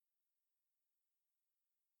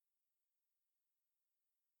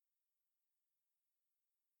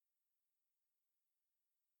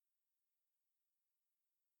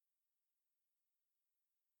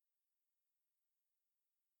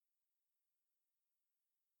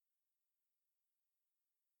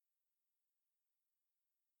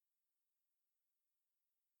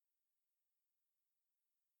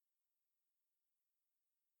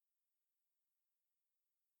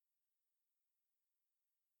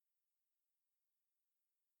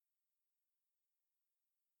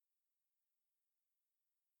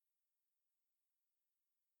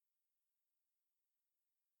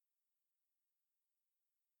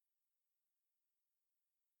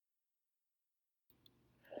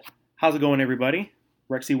How's it going, everybody?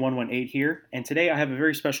 Rexy118 here, and today I have a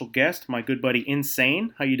very special guest, my good buddy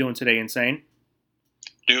Insane. How you doing today, Insane?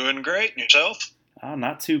 Doing great. And yourself?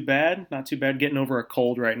 Not too bad. Not too bad. Getting over a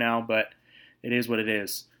cold right now, but it is what it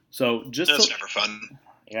is. So That's never fun.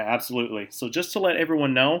 yeah, absolutely. So just to let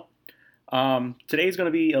everyone know, today is going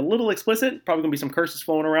to be a little explicit. Probably going to be some curses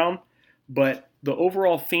flowing around, but the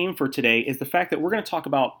overall theme for today is the fact that we're going to talk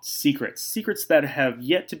about secrets that have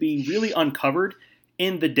yet to be really uncovered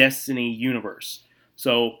in the Destiny universe.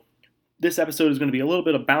 So this episode is going to be a little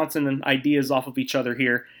bit of bouncing ideas off of each other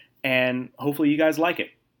here, and hopefully you guys like it.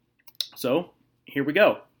 So here we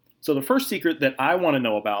go. So the first secret that I want to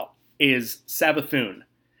know about is Savathun.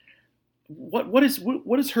 What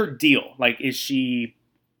is her deal? Like, is she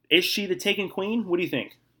the Taken Queen? What do you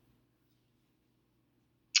think?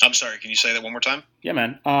 I'm sorry, can you say that one more time? Yeah,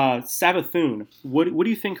 man. Savathun. What do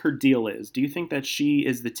you think her deal is? Do you think that she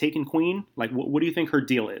is the Taken Queen? Like, what do you think her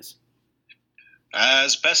deal is?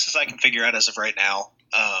 As best as I can figure out as of right now,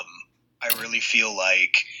 I really feel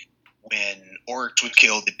like when Oryx was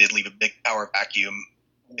killed, it did leave a big power vacuum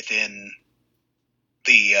within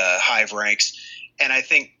the Hive ranks, and I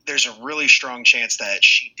think there's a really strong chance that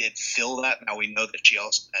she did fill that. Now we know that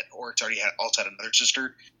that Oryx already had another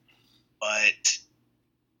sister, but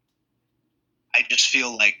I just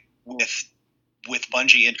feel like with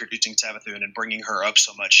Bungie introducing Savathun and bringing her up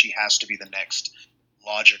so much, she has to be the next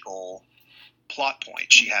logical plot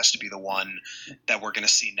point. She has to be the one that we're going to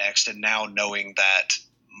see next. And now knowing that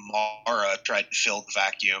Mara tried to fill the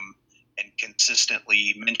vacuum and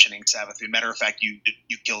consistently mentioning Savathun, matter of fact, you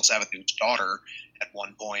killed Savathun's daughter at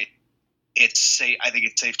one point. I think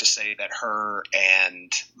it's safe to say that her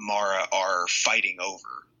and Mara are fighting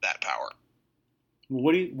over that power.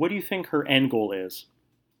 What do you think her end goal is?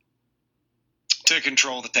 To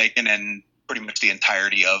control the Taken and pretty much the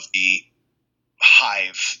entirety of the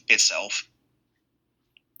Hive itself.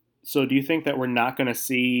 So do you think that we're not going to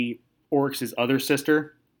see Oryx's other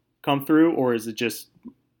sister come through, or is it just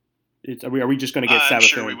are we just going to get Savathun? I'm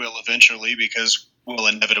sure we will eventually, because we'll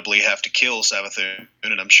inevitably have to kill Savathun,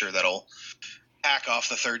 and I'm sure that'll hack off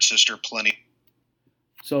the third sister plenty.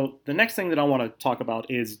 So the next thing that I want to talk about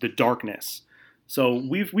is the darkness. So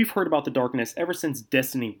we've heard about the darkness ever since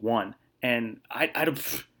Destiny 1, and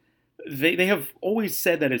they have always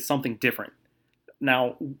said that it's something different.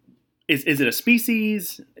 Now, is it a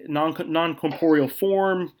species, non-corporeal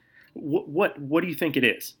form? What do you think it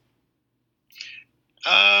is?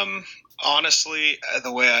 Honestly,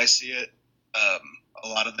 the way I see it, a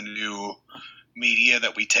lot of the new media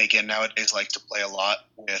that we take in nowadays like to play a lot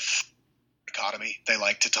with dichotomy. They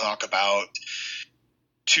like to talk about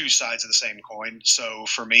two sides of the same coin. So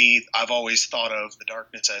for me, I've always thought of the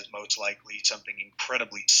darkness as most likely something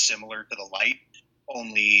incredibly similar to the light,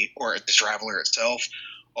 or the Traveler itself,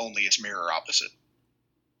 only it's mirror opposite.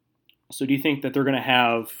 So do you think that they're going to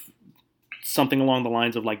have something along the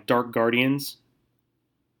lines of like Dark Guardians?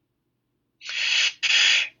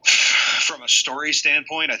 From a story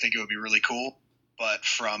standpoint, I think it would be really cool, but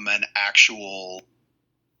from an actual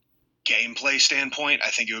gameplay standpoint, I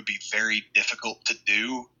think it would be very difficult to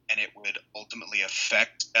do, and it would ultimately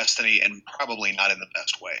affect Destiny, and probably not in the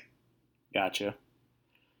best way. Gotcha.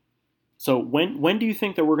 So when do you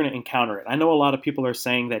think that we're going to encounter it? I know a lot of people are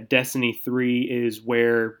saying that Destiny 3 is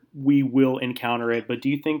where we will encounter it, but do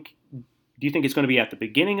you think it's going to be at the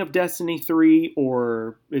beginning of Destiny 3,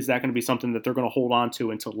 or is that going to be something that they're going to hold on to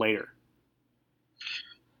until later?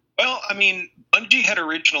 Well, I mean, Bungie had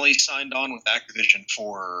originally signed on with Activision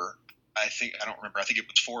for, I think it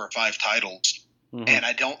was 4 or 5 titles. Mm-hmm. And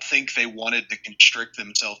I don't think they wanted to constrict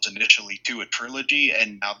themselves initially to a trilogy.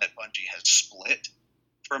 And now that Bungie has split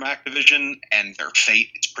from Activision and their fate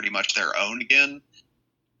is pretty much their own again,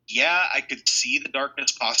 yeah, I could see the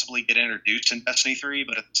darkness possibly get introduced in Destiny 3,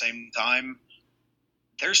 but at the same time,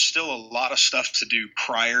 there's still a lot of stuff to do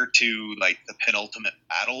prior to like the penultimate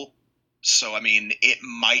battle. So, I mean, it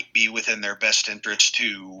might be within their best interest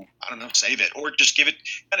to, I don't know, save it, or just kind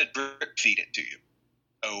of drip feed it to you.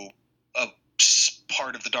 So, a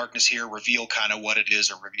part of the darkness here, reveal kind of what it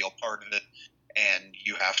is, or reveal part of it, and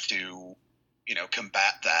you have to,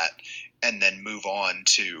 combat that, and then move on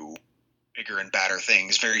to bigger and badder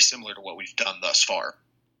things, very similar to what we've done thus far.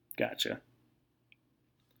 Gotcha.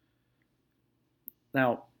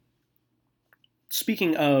 Now,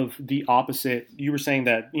 speaking of the opposite, you were saying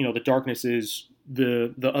that, the darkness is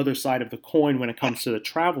the other side of the coin when it comes to the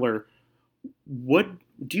Traveler. What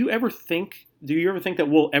do you ever think that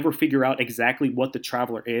we'll ever figure out exactly what the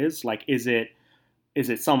Traveler is? Like, is it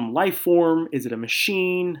some life form? Is it a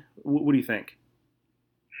machine? What do you think?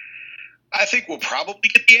 I think we'll probably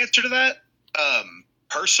get the answer to that.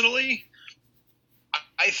 Personally,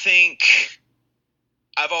 I think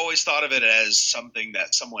I've always thought of it as something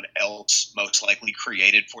that someone else most likely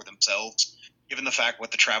created for themselves. Given the fact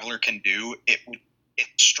what the Traveler can do, it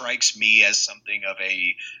strikes me as something of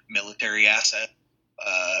a military asset,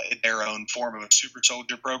 their own form of a super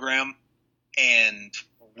soldier program. And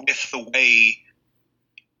with the way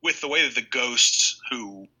that the ghosts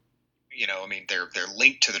who they're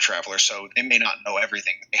linked to the Traveler, so they may not know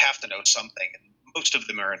everything. They have to know something, and most of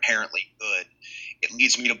them are inherently good. It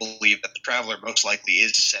leads me to believe that the Traveler most likely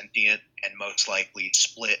is sentient and most likely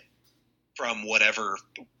split from whatever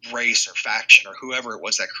race or faction or whoever it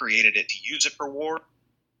was that created it to use it for war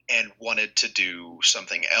and wanted to do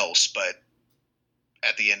something else. But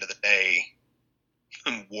at the end of the day,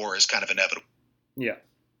 war is kind of inevitable. Yeah.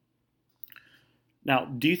 Now,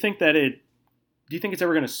 do you think it's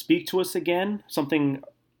ever going to speak to us again? Something,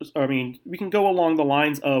 I mean, we can go along the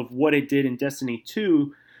lines of what it did in Destiny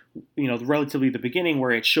 2, relatively the beginning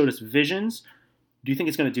where it showed us visions. Do you think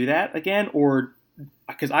it's going to do that again? Or,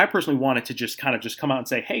 because I personally wanted to just kind of just come out and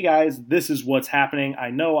say, hey guys, this is what's happening.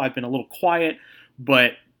 I know I've been a little quiet,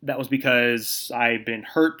 but that was because I've been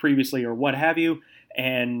hurt previously or what have you.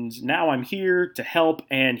 And now I'm here to help,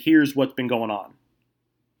 and here's what's been going on.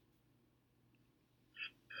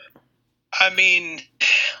 I mean,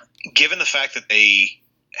 given the fact that they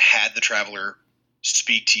had the Traveler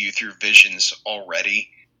speak to you through visions already,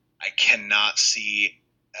 I cannot see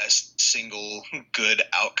a single good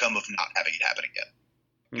outcome of not having it happen again.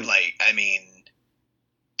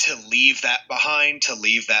 To leave that behind, to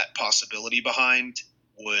leave that possibility behind,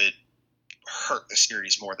 would hurt the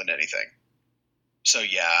series more than anything. So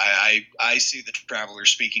yeah, I see the Traveler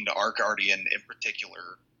speaking to our Guardian in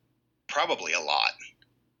particular probably a lot.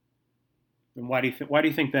 And why do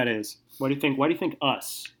you think that is? Why do you think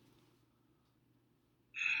us?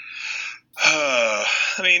 I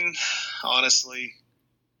mean, honestly,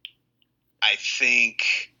 I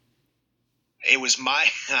think it was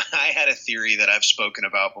I had a theory that I've spoken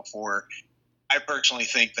about before. I personally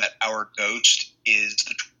think that our ghost is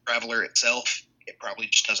the Traveler itself. It probably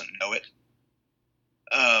just doesn't know it.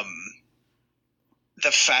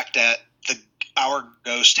 The fact that our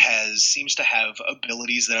ghost seems to have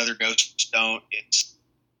abilities that other ghosts don't.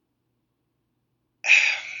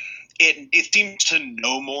 It seems to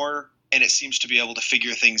know more, and it seems to be able to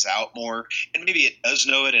figure things out more. And maybe it does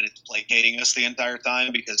know it, and it's placating us the entire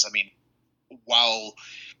time. Because while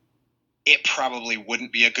it probably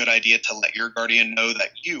wouldn't be a good idea to let your Guardian know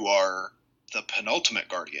that you are the penultimate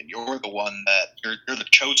Guardian, you're the one that you're the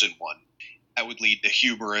chosen one. That would lead to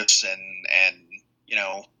hubris and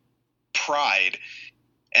pride,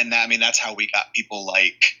 and that's how we got people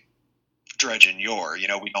like Dredge and Yor. We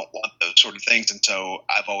don't want those sort of things, and so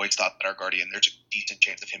I've always thought that our Guardian, there's a decent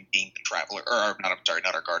chance of him being the Traveler, or not. I'm sorry,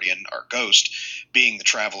 not our Guardian, our ghost being the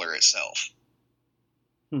Traveler itself.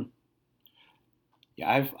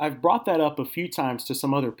 Yeah, I've brought that up a few times to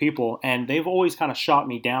some other people, and they've always kind of shot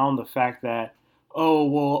me down the fact that, oh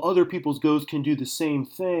well, other people's ghosts can do the same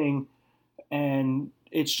thing, and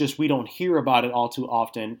it's just we don't hear about it all too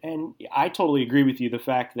often. And I totally agree with you. The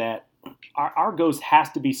fact that our ghost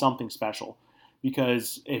has to be something special,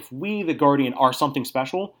 because if we, the Guardian, are something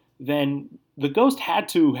special, then the ghost had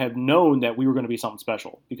to have known that we were going to be something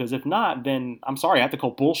special. Because if not, then I'm sorry, I have to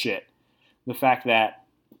call bullshit. The fact that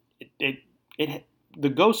the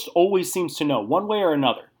ghost always seems to know one way or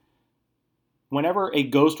another. Whenever a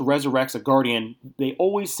ghost resurrects a Guardian, they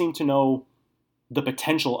always seem to know the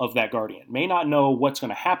potential of that Guardian. May not know what's going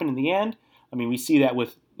to happen in the end. I mean, we see that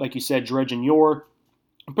with, like you said, Dredge and Yor.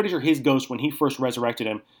 I'm pretty sure his ghost, when he first resurrected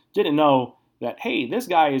him, didn't know that, hey, this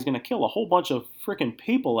guy is going to kill a whole bunch of freaking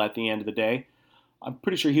people at the end of the day. I'm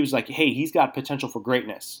pretty sure he was like, hey, he's got potential for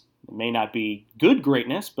greatness. It may not be good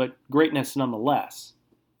greatness, but greatness nonetheless.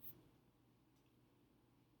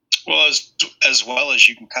 Well, as well as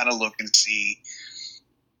you can kind of look and see,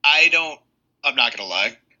 I'm not going to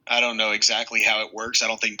lie, I don't know exactly how it works. I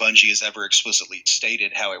don't think Bungie has ever explicitly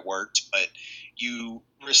stated how it works, but you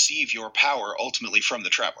receive your power ultimately from the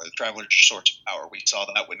Traveler. The Traveler is your source of power. We saw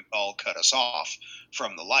that when Gaul cut us off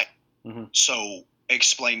from the light. Mm-hmm. So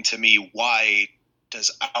explain to me, why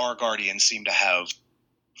does our Guardian seem to have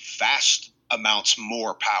vast amounts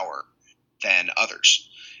more power than others?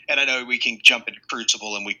 And I know we can jump into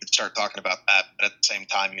Crucible and we could start talking about that, but at the same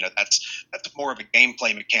time, that's more of a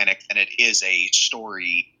gameplay mechanic than it is a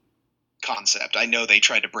story concept. I know they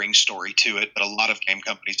tried to bring story to it, but a lot of game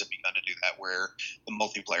companies have begun to do that, where the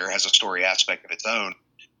multiplayer has a story aspect of its own.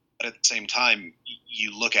 But at the same time,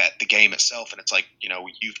 you look at the game itself, and it's like,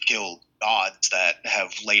 you've killed gods that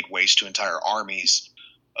have laid waste to entire armies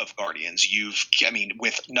of Guardians.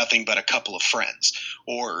 With nothing but a couple of friends,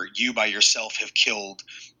 or you by yourself have killed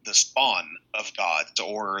the spawn of gods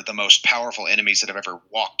or the most powerful enemies that have ever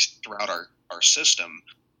walked throughout our system,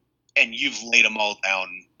 and you've laid them all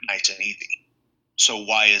down nice and easy. So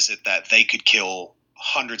why is it that they could kill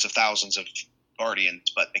hundreds of thousands of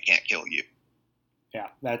Guardians, but they can't kill you? Yeah,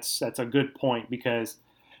 that's a good point, because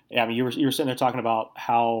yeah, I mean, you were sitting there talking about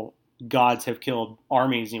how gods have killed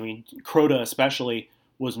armies. I mean, Crota especially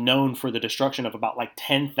was known for the destruction of about like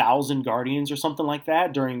 10,000 Guardians or something like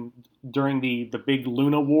that during the big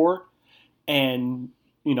Luna War. And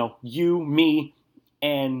you, me,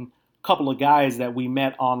 and a couple of guys that we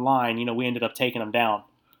met online, we ended up taking them down.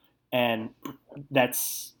 And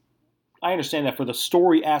that's I understand that for the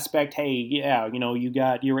story aspect. Hey, yeah,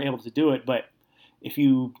 you were able to do it, but if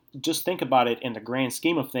you just think about it in the grand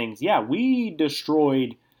scheme of things, yeah, we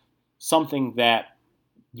destroyed something that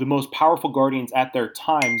the most powerful Guardians at their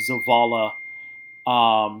time, Zavala,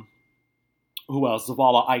 um, who else?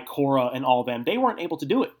 Zavala, Ikora, and all of them, they weren't able to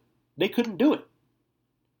do it. They couldn't do it.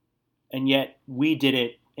 And yet we did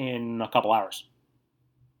it in a couple hours.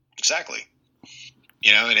 Exactly.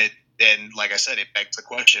 And like I said, it begs the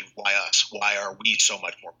question, why us? Why are we so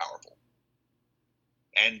much more powerful?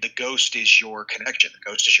 And the ghost is your connection. The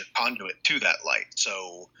ghost is your conduit to that light.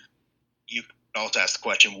 So you can also ask the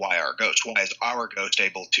question, why our ghost? Why is our ghost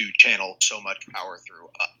able to channel so much power through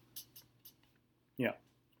us? Yeah.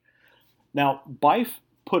 Now, Bife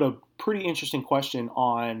put a pretty interesting question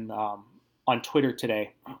on Twitter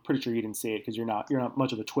today. I'm pretty sure you didn't see it because you're not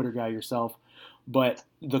much of a Twitter guy yourself. But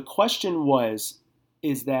the question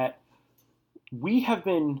is that we have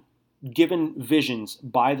been given visions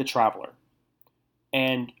by the Traveler.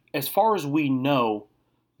 And as far as we know,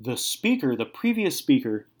 the previous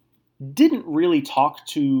speaker, didn't really talk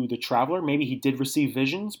to the Traveler. Maybe he did receive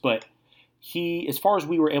visions, but as far as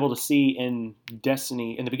we were able to see in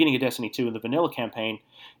the beginning of Destiny 2, in the vanilla campaign,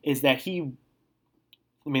 is that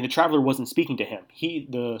the Traveler wasn't speaking to him.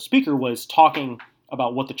 The speaker was talking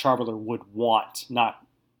about what the Traveler would want, not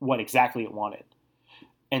what exactly it wanted.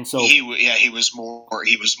 And so he was more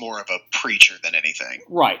of a preacher than anything.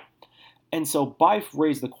 Right. And so Bife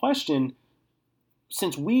raised the question,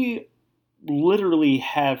 since we literally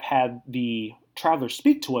have had the Traveler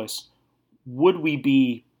speak to us, would we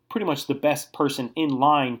be pretty much the best person in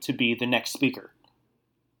line to be the next speaker?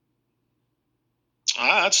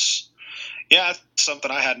 That's something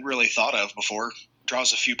I hadn't really thought of before.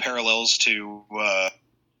 Draws a few parallels to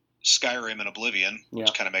Skyrim and Oblivion,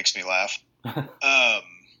 which kind of makes me laugh.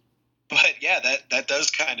 But yeah, that does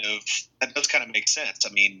kind of make sense. I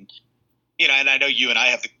mean, and I know you and I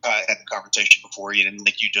have had the conversation before, and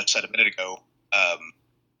like you just said a minute ago,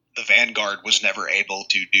 the Vanguard was never able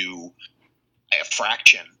to do a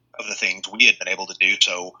fraction of the things we had been able to do.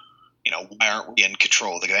 So, why aren't we in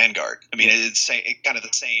control of the Vanguard? I mean, it's kind of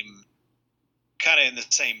in the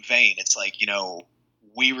same vein. It's like,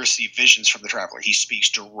 we receive visions from the Traveler. He speaks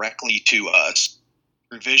directly to us,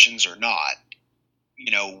 visions or not.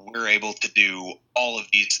 We're able to do all of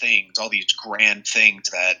these things, all these grand things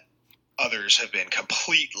that others have been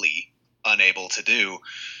completely unable to do.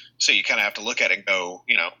 So you kind of have to look at it and go,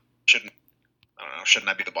 shouldn't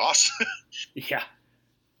I be the boss? Yeah.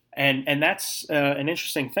 And that's an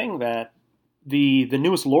interesting thing, that the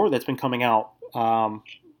newest lore that's been coming out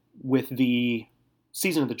with the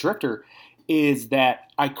Season of the Drifter is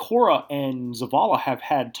that Ikora and Zavala have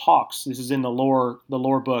had talks. This is in the lore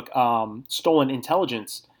book, Stolen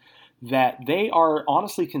Intelligence, that they are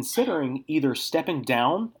honestly considering either stepping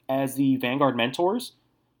down as the Vanguard mentors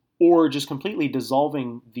or just completely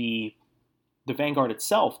dissolving the Vanguard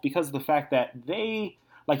itself, because of the fact that they,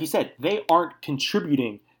 like you said, they aren't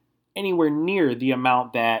contributing anywhere near the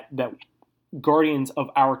amount that Guardians of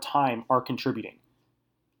our time are contributing.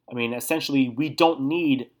 I mean, essentially, we don't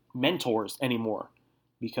need mentors anymore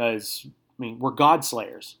because, we're God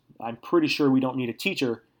Slayers. I'm pretty sure we don't need a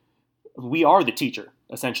teacher. We are the teacher,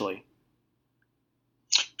 essentially.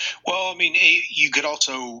 Well, you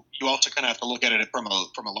also kind of have to look at it from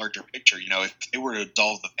a larger picture. If they were to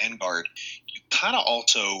dissolve the Vanguard, you kind of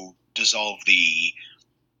also dissolve the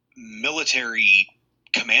military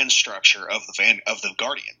command structure of the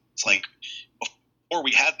Guardian. It's like, before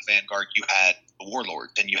we had the Vanguard, you had the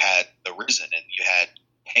Warlords, and you had the Risen, and you had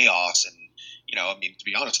Chaos, and to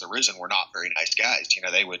be honest, the Risen were not very nice guys.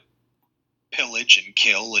 They would pillage and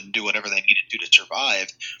kill and do whatever they needed to survive.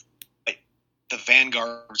 But the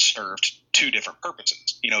Vanguard served two different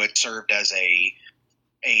purposes. It served as a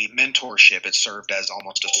mentorship. It served as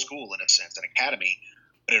almost a school, in a sense, an academy.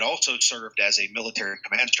 but it also served as a military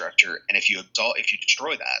command structure. And if you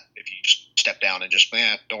destroy that, if you just step down and just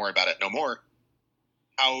don't worry about it no more,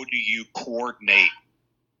 how do you coordinate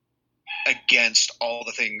against all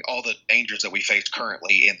the dangers that we face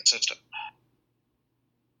currently in the system?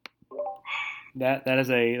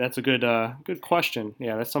 That's a good question.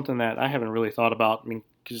 Yeah, that's something that I haven't really thought about. I mean,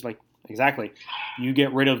 because like exactly, you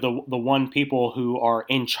get rid of the one people who are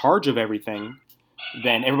in charge of everything,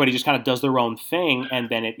 then everybody just kind of does their own thing, and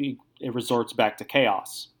then it resorts back to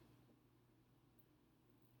chaos.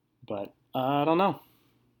 But I don't know.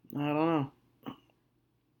 I don't know.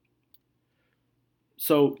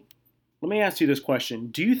 So let me ask you this question: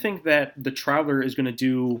 do you think that the Traveler is going to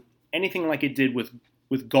do anything like it did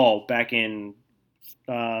with Gaul back in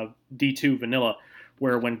D2 Vanilla,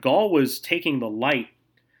 where when Gaul was taking the light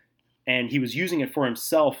and he was using it for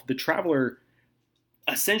himself, the Traveler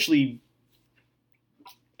essentially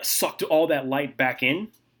sucked all that light back in,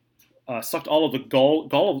 sucked all of the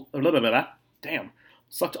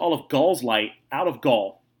sucked all of Gaul's light out of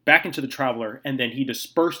Gaul back into the Traveler, and then he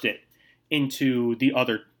dispersed it into the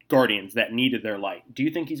other Guardians that needed their light. Do you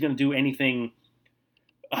think he's going to do anything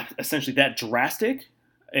essentially that drastic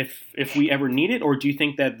if we ever need it, or do you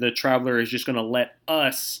think that the Traveler is just going to let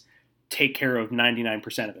us take care of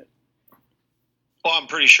 99% of it? Well, I'm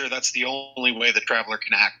pretty sure that's the only way the Traveler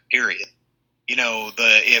can act, period. You know,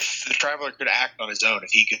 if the Traveler could act on his own,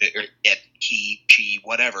 if he could, she,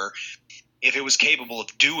 whatever, if it was capable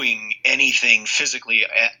of doing anything physically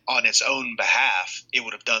on its own behalf, it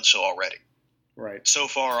would have done so already. Right. So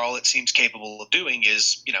far, all it seems capable of doing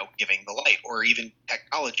is, giving the light, or even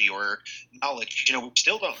technology or knowledge. We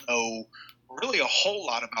still don't know really a whole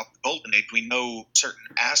lot about the Golden Age. We know certain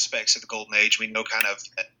aspects of the Golden Age. We know kind of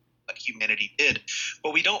what humanity did,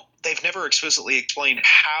 but they've never explicitly explained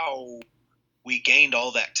how we gained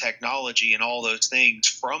all that technology and all those things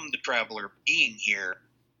from the Traveler being here.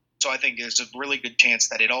 So I think there's a really good chance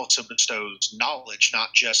that it also bestows knowledge,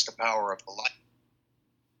 not just the power of the light.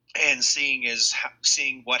 And seeing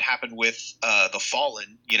what happened with the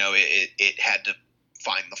Fallen, it had to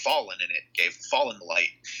find the Fallen, and it gave the Fallen the light.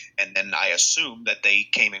 And then I assume that they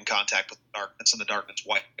came in contact with the darkness, and the darkness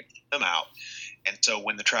wiped them out. And so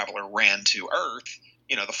when the Traveler ran to Earth,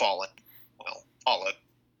 the Fallen, followed.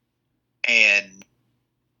 And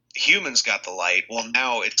humans got the light. Well,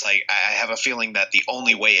 now it's like I have a feeling that the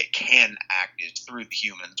only way it can act is through the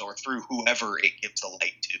humans or through whoever it gives the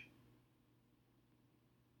light to.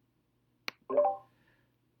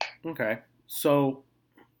 Okay, so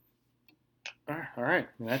all right,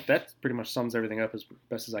 that pretty much sums everything up as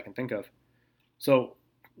best as I can think of. So,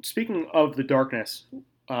 speaking of the darkness,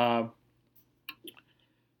 the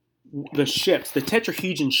ships, the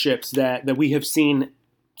tetrahedron ships that we have seen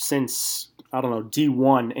since, I don't know,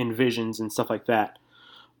 D1 in Visions and stuff like that,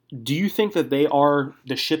 do you think that they are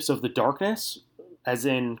the ships of the darkness? As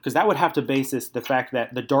in, because that would have to basis the fact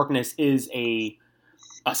that the darkness is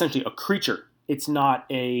essentially a creature. It's not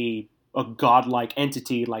a godlike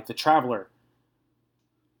entity like the Traveler.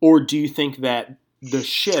 Or do you think that the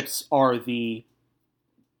ships are pretty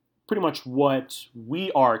much what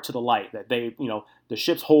we are to the light? That they, the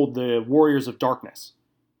ships hold the warriors of darkness.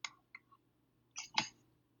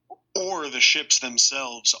 Or the ships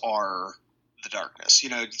themselves are the darkness.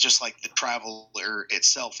 Just like the Traveler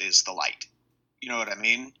itself is the light. You know what I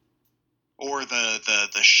mean? Or the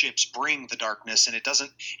ships bring the darkness, and it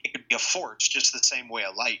could be a force, just the same way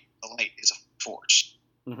the light is a force.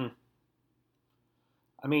 Mm-hmm.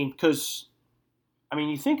 I mean, because,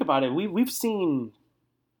 you think about it, we've seen,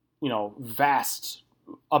 vast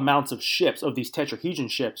amounts of ships, of these tetrahedron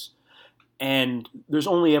ships, and there's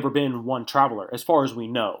only ever been one Traveler, as far as we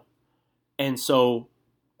know. And so,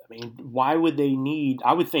 why would they need,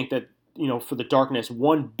 I would think that, for the darkness,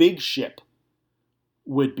 one big ship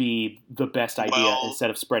would be the best idea instead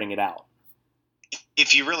of spreading it out.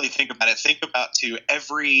 If you really think about it, think about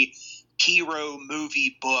every hero,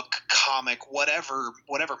 movie, book, comic, whatever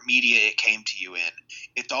media it came to you in.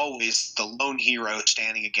 It's always the lone hero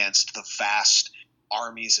standing against the vast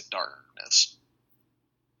armies of darkness.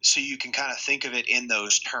 So you can kind of think of it in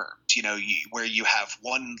those terms, where you have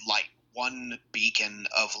one light, one beacon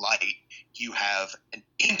of light, you have an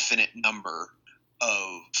infinite number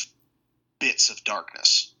of bits of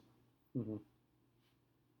darkness. Mm-hmm.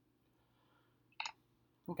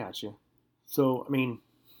 I got you. So,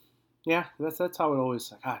 yeah, that's how it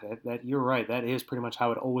always. God, that you're right. That is pretty much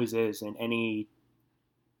how it always is in any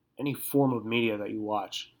form of media that you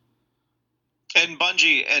watch. And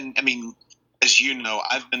Bungie, and as you know,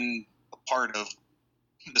 I've been a part of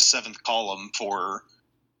the seventh column for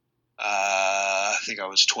I think I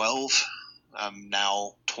was 12. I'm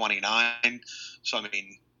now 29. So, I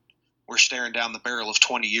mean, we're staring down the barrel of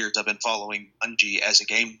 20 years. I've been following Bungie as a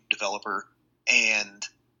game developer, and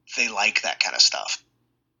they like that kind of stuff.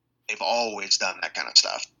 They've always done that kind of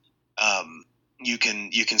stuff. You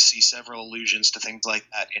can see several allusions to things like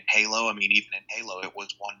that in Halo. I mean, even in Halo, it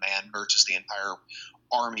was one man versus the entire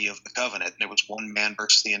army of the Covenant, and it was one man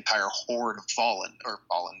versus the entire horde of fallen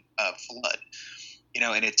flood.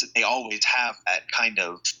 And they always have that kind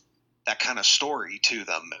of story to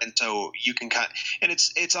them, and so you can and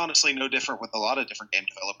it's honestly no different with a lot of different game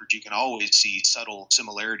developers. You can always see subtle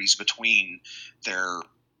similarities between their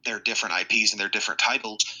different IPs and their different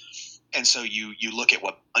titles. And so you look at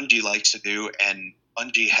what Bungie likes to do, and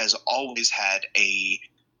Bungie has always had a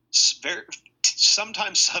very,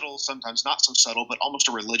 sometimes subtle, sometimes not so subtle, but almost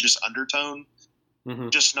a religious undertone. Mm-hmm.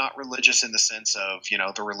 Just not religious in the sense of,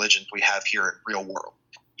 the religions we have here in real world.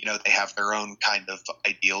 They have their own kind of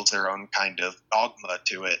ideals, their own kind of dogma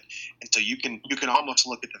to it. And so you can almost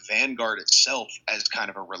look at the Vanguard itself as kind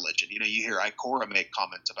of a religion. You hear Ikora make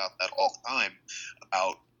comments about that all the time,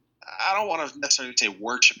 about, I don't want to necessarily say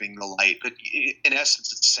worshiping the light, but in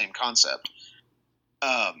essence, it's the same concept.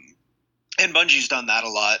 And Bungie's done that a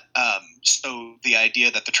lot. So the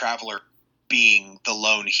idea that the Traveler being the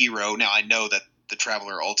lone hero, now I know that the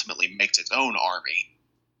Traveler ultimately makes its own army,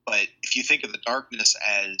 but if you think of the Darkness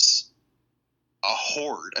as a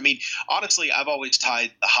horde, I mean, honestly, I've always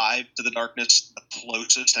tied the Hive to the Darkness the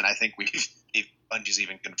closest, and I think Bungie's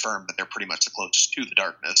even confirmed that they're pretty much the closest to the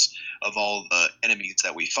Darkness of all the enemies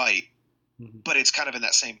that we fight. Mm-hmm. But it's kind of in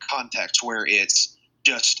that same context where it's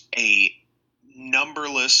just a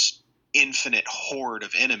numberless, infinite horde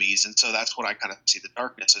of enemies, and so that's what I kind of see the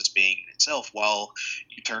Darkness as being in itself. While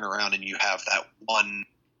you turn around and you have that one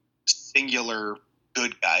singular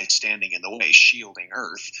good guy standing in the way, shielding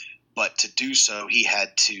Earth, but to do so, he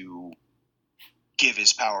had to give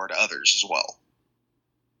his power to others as well.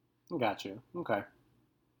 Got you. Okay.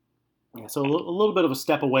 Yeah, so a little bit of a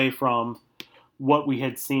step away from what we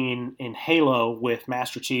had seen in Halo with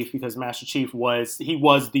Master Chief, because Master Chief was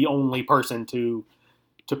the only person to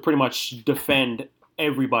pretty much defend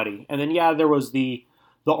everybody. And then there was the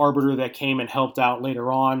Arbiter that came and helped out later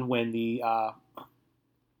on when the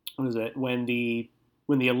when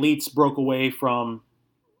the elites broke away from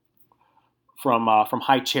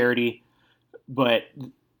High Charity. But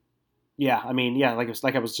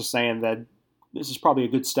like I was just saying, that this is probably a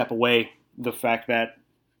good step away. The fact that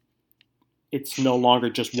it's no longer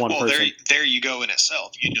just one person. There you go in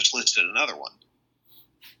itself. You just listed another one.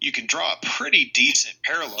 You can draw a pretty decent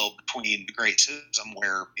parallel between the Great Schism,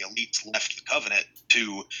 where the elites left the Covenant,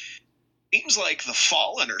 to seems like the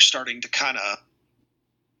Fallen are starting to kind of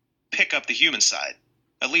pick up the human side.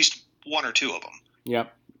 At least one or two of them.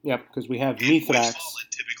 Yep, because we have Mithrax. With Fallen,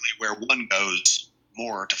 typically where one goes,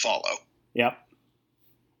 more to follow. Yep.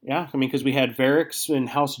 Yeah, I mean, because we had Varix in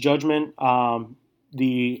House Judgment,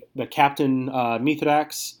 the Captain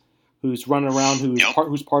Mithrax, who's running around,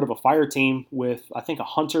 who's part of a fire team with, I think, a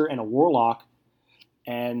hunter and a warlock.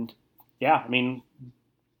 And I mean,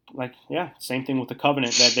 same thing with the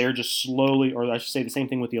Covenant, that they're just slowly, or I should say the same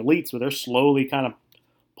thing with the elites, where they're slowly kind of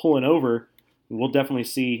pulling over. We'll definitely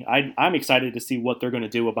see. I'm excited to see what they're going to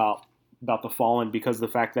do about the Fallen, because of the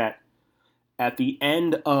fact that at the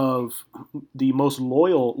end of the most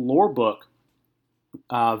loyal lore book,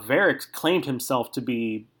 Varix claimed himself to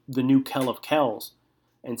be the new Kell of Kells.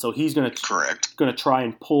 And so he's going to try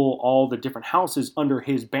and pull all the different houses under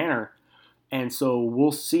his banner. And so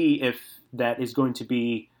we'll see if that is going to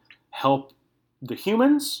be help the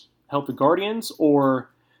humans, help the Guardians,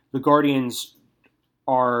 or the Guardians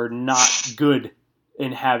are not good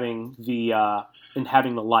in having the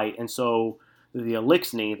light. And so the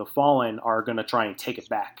Elixni, the Fallen, are going to try and take it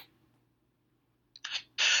back.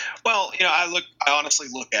 Well, I honestly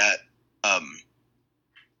look at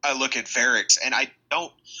Varix, and I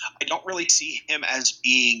don't really see him as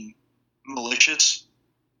being malicious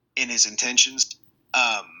in his intentions.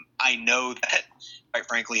 I know that, quite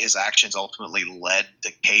frankly, his actions ultimately led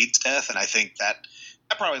to Cade's death, and I think that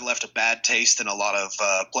probably left a bad taste in a lot of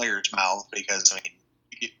players' mouths, because, I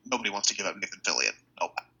mean, nobody wants to give up Nathan Fillion.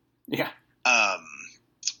 Nobody. Yeah.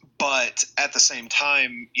 But at the same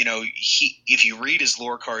time, if you read his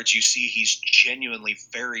lore cards, you see he's genuinely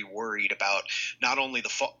very worried about not only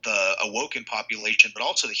the Awoken population, but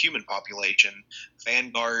also the human population.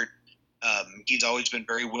 Vanguard, he's always been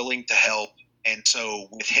very willing to help. And so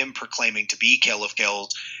with him proclaiming to be Kell of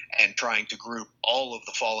Kells and trying to group all of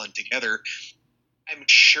the Fallen together, I'm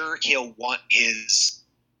sure he'll want his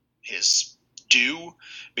due,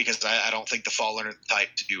 because I don't think the Fallen are the type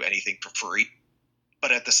to do anything for free.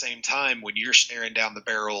 But at the same time, when you're staring down the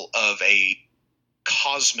barrel of a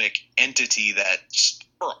cosmic entity that's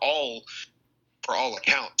for all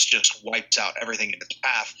accounts just wipes out everything in its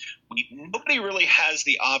path, nobody really has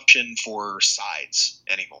the option for sides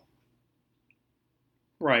anymore.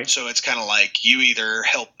 Right. So it's kind of like you either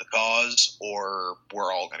help the cause or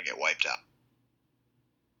we're all going to get wiped out.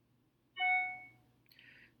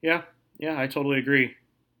 Yeah, I totally agree.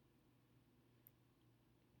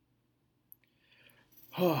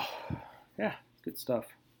 Oh, yeah, good stuff.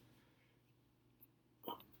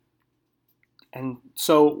 And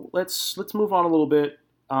so let's move on a little bit.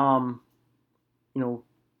 Talking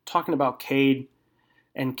about Cade,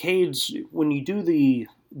 and Cade's, when you do the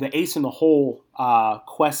ace in the hole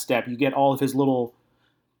quest step, you get all of his little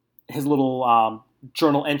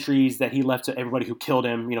journal entries that he left to everybody who killed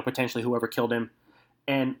him. Potentially whoever killed him.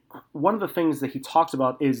 And one of the things that he talks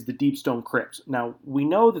about is the Deepstone Crypt. Now, we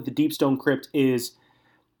know that the Deepstone Crypt is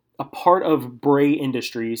a part of Bray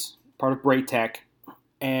Industries, part of Bray Tech,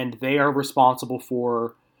 and they are responsible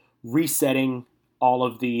for resetting all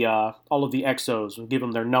of the exos. We'll give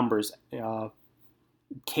them their numbers: Ep.6,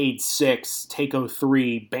 Takeo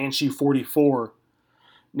 3, Banshee 44.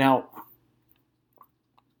 Now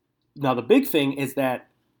the big thing is that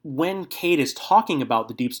when Cade is talking about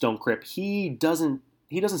the Deepstone Crypt, he doesn't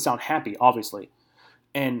sound happy, obviously,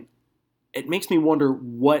 and it makes me wonder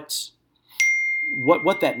what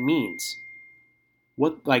that means.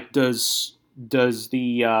 What, like, does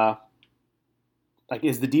the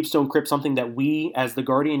is the Deepstone Crypt something that we as the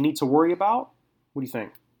Guardian need to worry about? What do you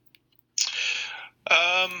think?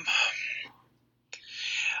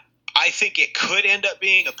 I think it could end up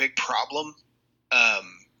being a big problem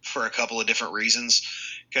for a couple of different reasons,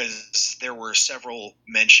 because there were several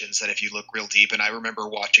mentions that if you look real deep, and I remember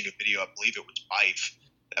watching a video, I believe it was Bife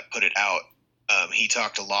that put it out. He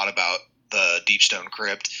talked a lot about the Deepstone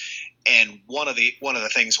Crypt, and one of the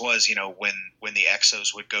things was, when the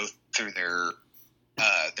Exos would go through their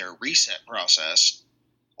reset process,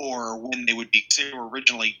 or when they were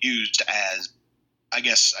originally used as, I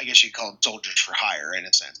guess you'd call them soldiers for hire in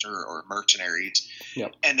a sense, or mercenaries.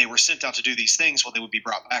 Yep. And they were sent out to do these things. Well, they would be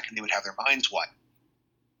brought back and they would have their minds wiped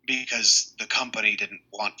because the company didn't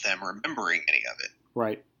want them remembering any of it.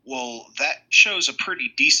 Right. Well, that shows a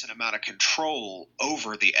pretty decent amount of control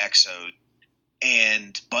over the Exo,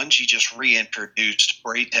 and Bungie just reintroduced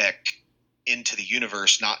Braytech into the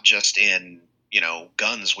universe, not just in,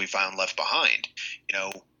 guns we found left behind.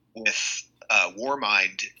 With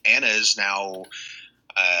Warmind, Anna is now,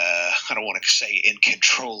 I don't want to say in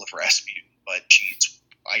control of Rasputin, but she's,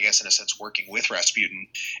 I guess in a sense, working with Rasputin.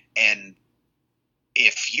 And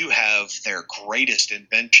if you have their greatest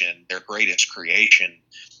invention, their greatest creation,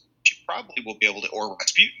 she probably will be able to, or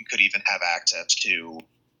Rasputin could even have access to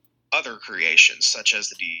other creations, such as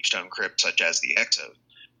the Deepstone Crypt, such as the Exos.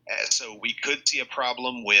 So we could see a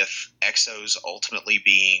problem with Exos ultimately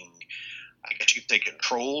being, I guess you could say,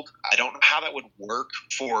 controlled. I don't know how that would work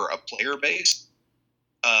for a player base.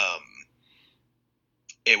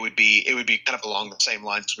 It would be kind of along the same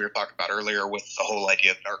lines as we were talking about earlier with the whole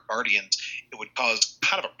idea of Dark Guardians. It would cause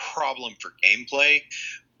kind of a problem for gameplay,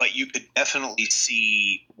 but you could definitely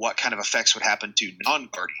see what kind of effects would happen to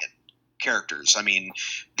non-Guardian characters. I mean,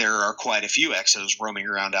 there are quite a few Exos roaming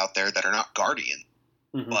around out there that are not Guardian,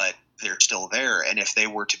 but they're still there. And if they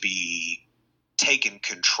were to be taken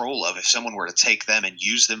control of, if someone were to take them and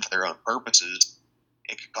use them for their own purposes,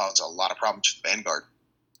 it could cause a lot of problems for the Vanguard.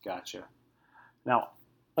 Gotcha. Now,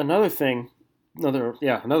 another thing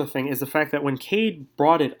is the fact that when Cade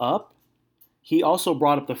brought it up, he also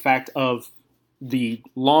brought up the fact of the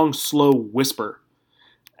long, slow whisper.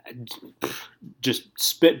 Just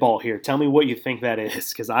spitball here. Tell me what you think that is,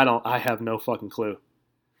 because I have no fucking clue.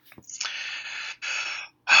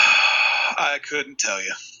 I couldn't tell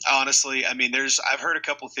you. Honestly, I mean, I've heard a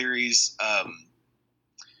couple theories. I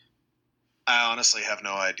honestly have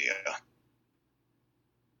no idea.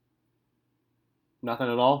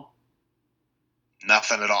 Nothing at all?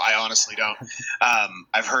 Nothing at all. I honestly don't.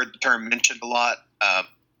 I've heard the term mentioned a lot.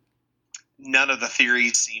 None of the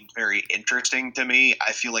theories seem very interesting to me.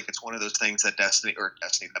 I feel like it's one of those things that that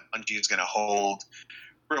Bungie is going to hold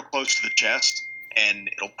real close to the chest, and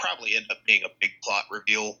it'll probably end up being a big plot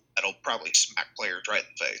reveal that'll probably smack players right in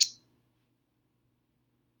the face.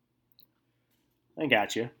 I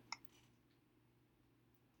got you.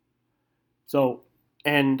 So,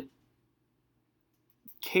 and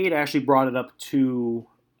Cade actually brought it up to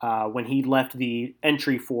when he left the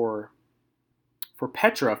entry for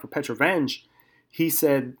Petrovenge. He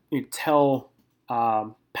said, tell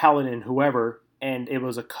Paladin, whoever, and it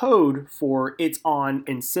was a code for it's on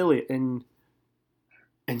Encilia,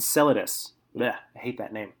 Enceladus. Yeah, I hate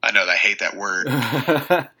that name. I know, I hate that word.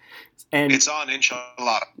 And it's on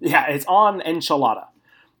enchilada. Yeah, it's on enchilada.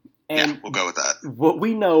 And yeah, we'll go with that. What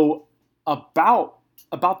we know about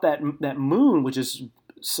that moon, which is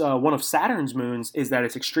one of Saturn's moons, is that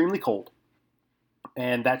it's extremely cold,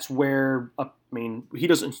 and that's where he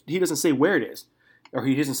doesn't say where it is, or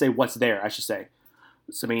he doesn't say what's there, I should say.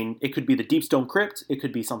 So, it could be the Deepstone Crypt, it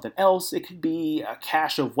could be something else, it could be a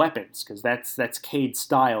cache of weapons, because that's Cade's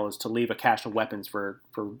style, is to leave a cache of weapons for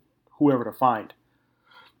whoever to find.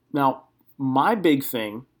 Now, my big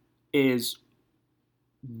thing is,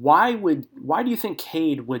 why do you think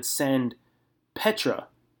Cade would send Petra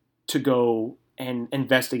to go and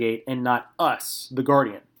investigate and not us, the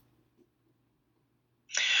Guardian?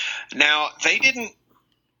 Now, they didn't,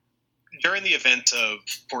 during the event of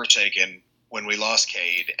Forsaken, when we lost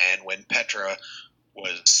Cade and when Petra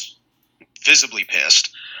was visibly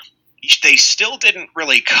pissed, they still didn't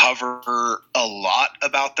really cover a lot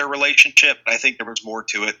about their relationship. I think there was more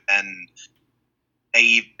to it than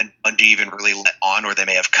they and Bungie even really let on, or they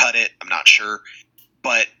may have cut it. I'm not sure.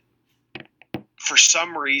 But for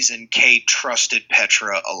some reason, Cade trusted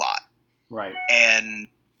Petra a lot. Right. And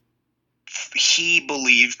he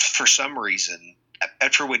believed, for some reason, that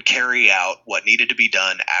Petra would carry out what needed to be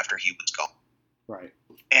done after he was gone. Right.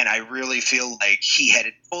 And I really feel like he had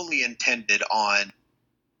fully intended on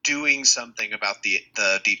doing something about the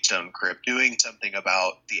Deepstone Crypt, doing something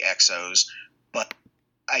about the Exos, but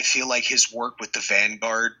I feel like his work with the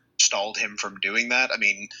Vanguard stalled him from doing that.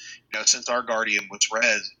 Since our Guardian was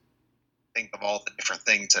red, think of all the different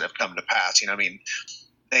things that have come to pass.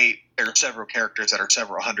 There are several characters that are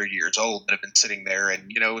several hundred years old that have been sitting there, and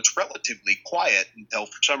it's relatively quiet until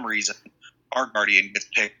for some reason our Guardian gets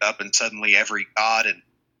picked up, and suddenly every god and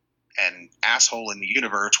asshole in the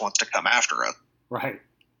universe wants to come after us. Right.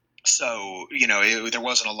 So there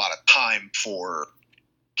wasn't a lot of time for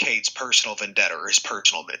Cade's personal vendetta or his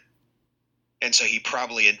personal bit, and so he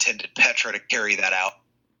probably intended Petra to carry that out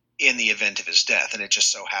in the event of his death, and it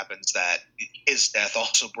just so happens that his death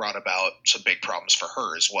also brought about some big problems for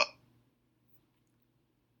her as well.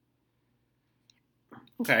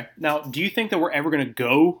 Okay. Now, do you think that we're ever going to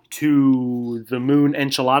go to the moon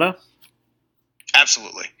enchilada?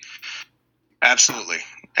 Absolutely. Absolutely.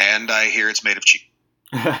 And I hear it's made of cheese.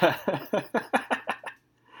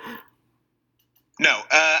 No,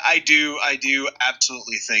 I do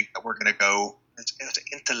absolutely think that we're going to go.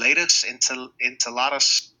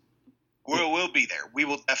 Enchiladas. We'll be there. We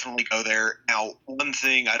will definitely go there. Now, one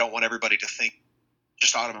thing I don't want everybody to think,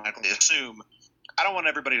 just automatically assume, I don't want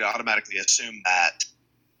everybody to automatically assume that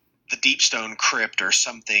the Deepstone Crypt or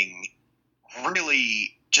something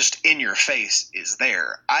really just in your face is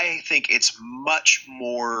there. I think it's much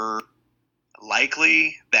more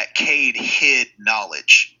likely that Cade hid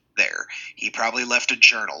knowledge there. He probably left a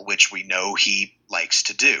journal, which we know he likes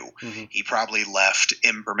to do. Mm-hmm. He probably left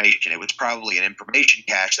information. It was probably an information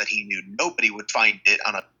cache that he knew nobody would find it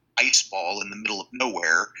on an ice ball in the middle of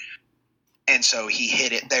nowhere. And so he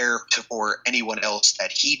hid it there for anyone else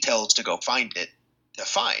that he tells to go find it to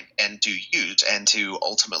find and to use and to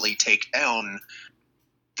ultimately take down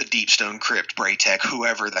the Deepstone Crypt, Braytech,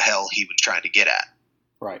 whoever the hell he was trying to get at.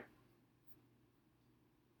 Right.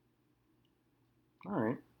 All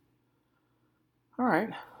right.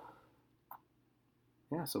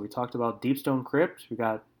 Yeah, so we talked about Deepstone Crypt. We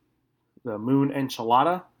got the moon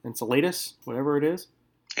Enceladus, whatever it is.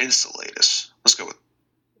 Enceladus. Let's go with.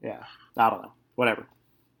 Yeah, I don't know. Whatever.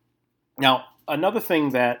 Now, another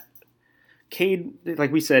thing that Cade,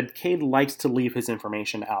 like we said, Cade likes to leave his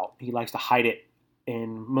information out. He likes to hide it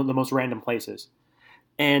in the most random places.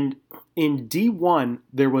 And in D1,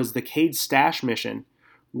 there was the Cade Stash mission,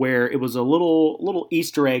 where it was a little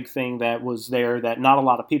Easter egg thing that was there that not a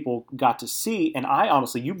lot of people got to see. And I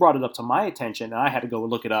honestly, you brought it up to my attention, and I had to go and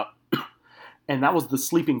look it up. And that was the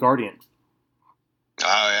Sleeping Guardian.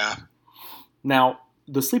 Oh, yeah. Now,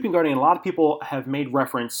 the Sleeping Guardian, a lot of people have made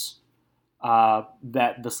reference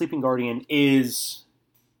that the Sleeping Guardian is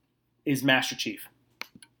Master Chief.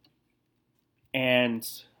 And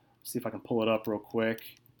let's see if I can pull it up real quick.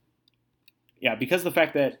 Yeah, because of the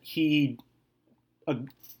fact that he...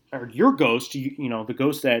 or your ghost, the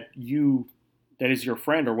ghost that is your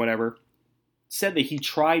friend or whatever, said that he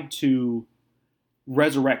tried to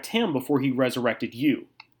resurrect him before he resurrected you.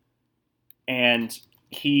 And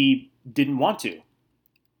he didn't want to.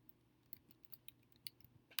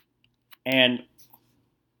 And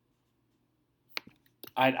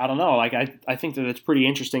I don't know, I think that it's pretty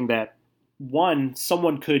interesting that, one,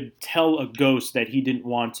 someone could tell a ghost that he didn't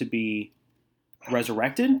want to be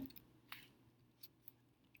resurrected.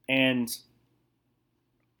 And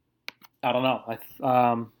I don't know.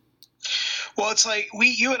 Well, it's like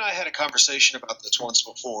you and I had a conversation about this once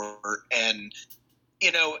before, and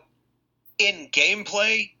you know, in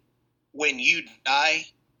gameplay, when you die,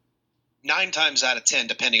 9 times out of 10,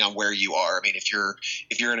 depending on where you are, I mean, if you're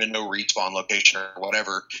in a no respawn location or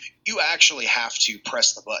whatever, you actually have to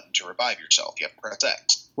press the button to revive yourself. You have to press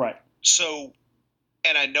X. Right. So,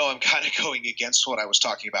 and I know I'm kind of going against what I was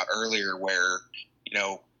talking about earlier, where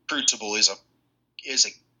Crucible is a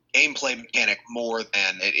gameplay mechanic more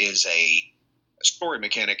than it is a story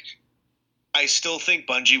mechanic. I still think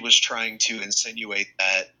Bungie was trying to insinuate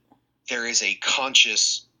that there is a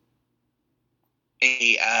conscious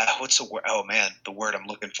what's the word? Oh man, the word I'm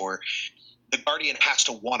looking for. The Guardian has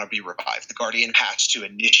to want to be revived. The Guardian has to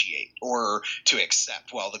initiate or to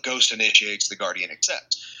accept. Well, the Ghost initiates, the Guardian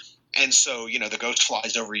accepts. And so, the Ghost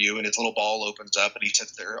flies over you and his little ball opens up and he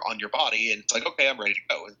sits there on your body and it's like, okay, I'm ready to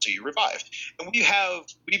go. And so you revive. And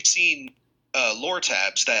we've seen lore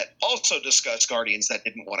tabs that also discuss Guardians that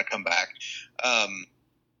didn't want to come back.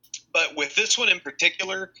 But with this one in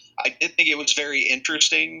particular, I did think it was very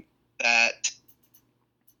interesting that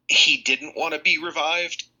he didn't want to be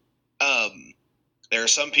revived. There are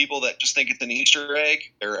some people that just think it's an Easter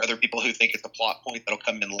egg. There are other people who think it's a plot point that'll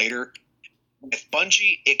come in later. With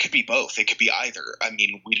Bungie, it could be both. It could be either. I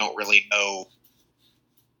mean, we don't really know.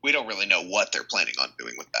 We don't really know what they're planning on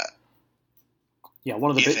doing with that. Yeah,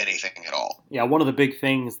 if anything at all. Yeah, one of the big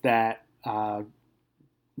things that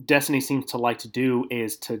Destiny seems to like to do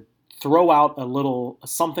is to throw out a little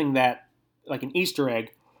something that like an Easter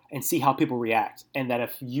egg and see how people react. And that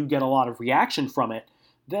if you get a lot of reaction from it,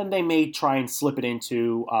 then they may try and slip it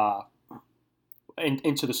into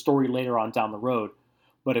the story later on down the road.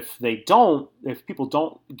 But if people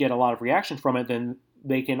don't get a lot of reaction from it, then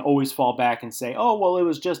they can always fall back and say, oh, well, it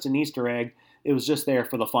was just an Easter egg. It was just there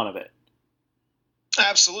for the fun of it.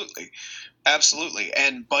 Absolutely. Absolutely.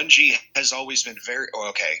 And Bungie has always been very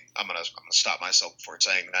okay, I'm gonna stop myself before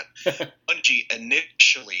saying that. Bungie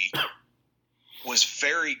initially was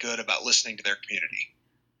very good about listening to their community.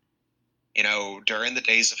 During the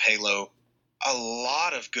days of Halo, a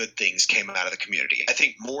lot of good things came out of the community. I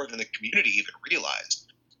think more than the community even realized.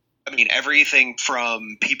 I mean, everything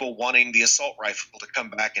from people wanting the assault rifle to come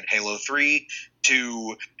back in Halo 3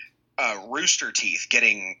 to Rooster Teeth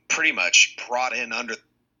getting pretty much brought in under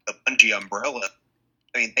the Bungie umbrella.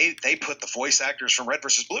 I mean, they put the voice actors from Red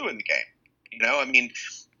vs. Blue in the game. I mean,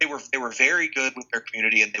 they were very good with their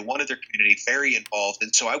community, and they wanted their community very involved.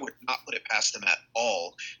 And so I would not put it past them at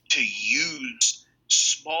all to use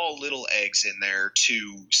small little eggs in there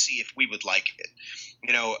to see if we would like it.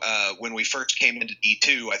 When we first came into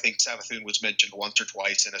D2, I think Savathun was mentioned once or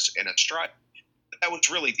twice in a strike. But that was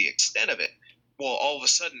really the extent of it. Well, all of a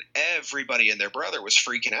sudden, everybody and their brother was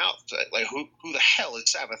freaking out. Like, who the hell is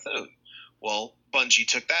Savathun? Well, Bungie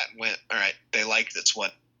took that and went, all right, they like this one.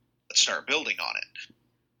 Let's start building on it.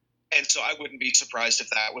 And so I wouldn't be surprised if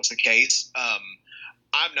that was the case.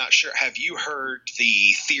 I'm not sure. Have you heard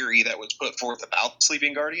the theory that was put forth about the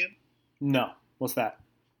Sleeping Guardian? No. What's that?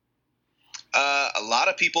 A lot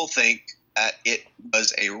of people think that it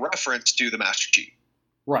was a reference to the Master Chief.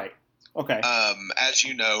 Right. Okay. As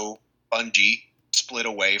you know, Bungie split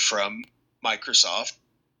away from Microsoft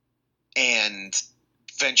and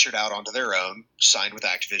ventured out onto their own, signed with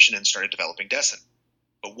Activision, and started developing Destiny.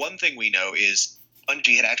 But one thing we know is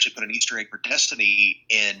Bungie had actually put an Easter egg for Destiny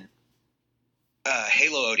in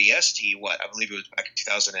Halo ODST, I believe it was back in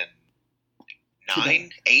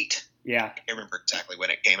 2009, 8? Yeah. I can't remember exactly when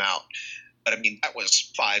it came out. But, I mean, that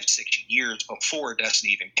was 5-6 years before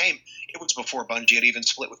Destiny even came. It was before Bungie had even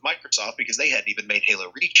split with Microsoft because they hadn't even made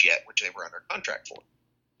Halo Reach yet, which they were under contract for.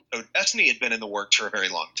 So Destiny had been in the works for a very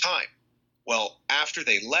long time. Well, after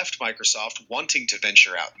they left Microsoft wanting to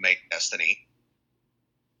venture out and make Destiny,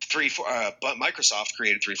 but Microsoft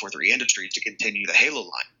created 343 Industries to continue the Halo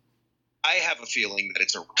line. I have a feeling that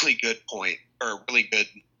it's a really good point, or a really good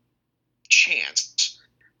chance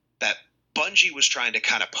that Bungie was trying to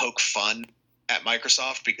kind of poke fun at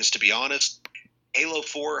Microsoft because, to be honest, Halo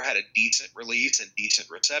 4 had a decent release and decent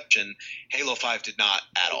reception. Halo 5 did not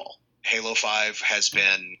at all. Halo 5 has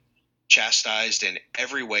been chastised in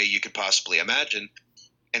every way you could possibly imagine.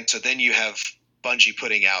 And so then you have Bungie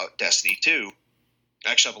putting out Destiny 2.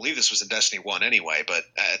 Actually, I believe this was in Destiny 1 anyway, but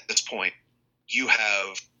at this point, you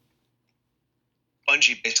have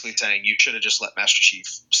Bungie basically saying you should have just let Master Chief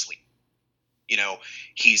sleep.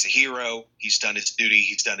 He's a hero. He's done his duty.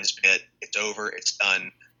 He's done his bit. It's over. It's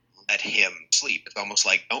done. Let him sleep. It's almost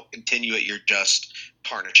like, don't continue it. You're just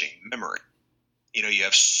tarnishing memory. You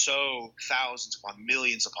have thousands upon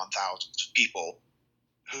millions upon thousands of people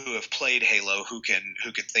who have played Halo who can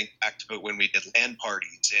think back to when we did LAN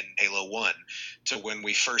parties in Halo 1 to when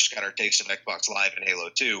we first got our taste of Xbox Live in Halo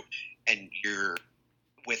 2, and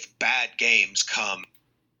with bad games come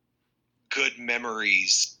good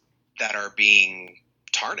memories that are being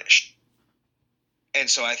tarnished. And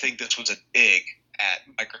so I think this was a dig at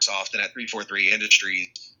Microsoft and at 343 Industries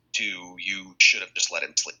you should have just let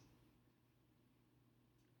him sleep.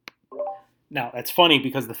 Now, that's funny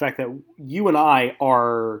because the fact that you and I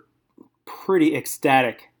are pretty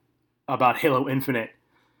ecstatic about Halo Infinite,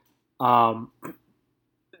 and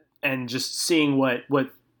just seeing what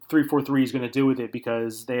 343 is going to do with it,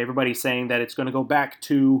 because everybody's saying that it's going to go back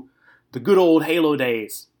to the good old Halo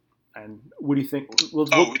days. And what do you think? We're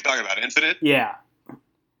talking about Infinite? Yeah.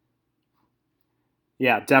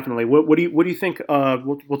 Yeah, definitely. What do you think?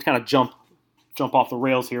 We'll kind of jump off the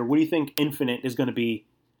rails here. What do you think Infinite is going to be?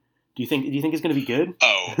 Do you think it's going to be good? They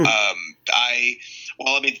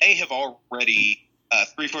have already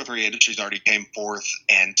 343 Industries already came forth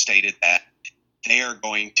and stated that they are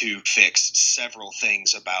going to fix several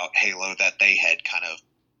things about Halo that they had kind of,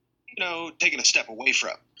 taken a step away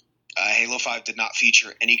from. Halo 5 did not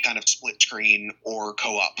feature any kind of split screen or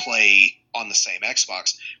co-op play on the same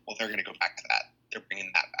Xbox. Well, they're going to go back to that. They're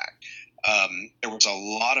bringing that back. There was a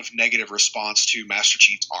lot of negative response to Master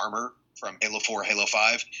Chief's armor from Halo 4, Halo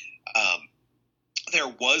 5. There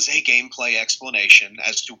was a gameplay explanation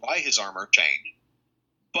as to why his armor changed,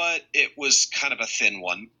 but it was kind of a thin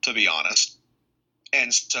one, to be honest.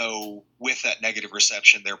 And so, with that negative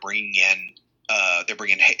reception, they're bringing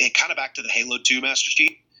it kind of back to the Halo 2 Master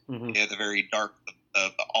Chief. Mm-hmm. Yeah, the very dark,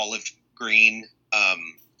 the olive green,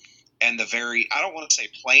 and the very, I don't want to say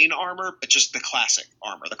plain armor, but just the classic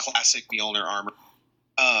armor, the classic Mjolnir armor.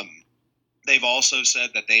 They've also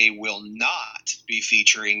said that they will not be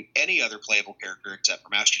featuring any other playable character except for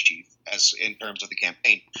Master Chief as in terms of the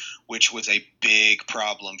campaign, which was a big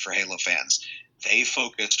problem for Halo fans. They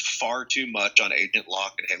focused far too much on Agent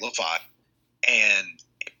Locke in Halo 5, and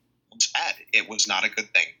it was bad. It was not a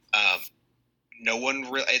good thing.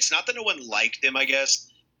 It's not that no one liked him, I guess.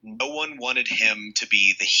 No one wanted him to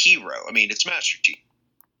be the hero. I mean, it's Master Chief.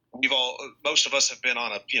 Most of us have been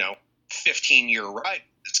on a 15-year ride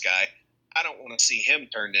with this guy. I don't want to see him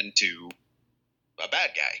turned into a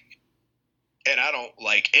bad guy. And I don't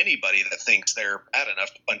like anybody that thinks they're bad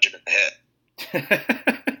enough to punch him in the head.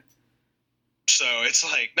 So it's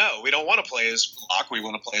like, no, we don't want to play as Locke. We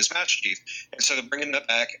want to play as Master Chief. And so they're bringing that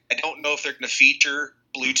back. I don't know if they're going to feature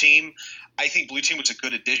Blue Team. I think Blue Team was a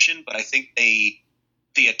good addition, but I think the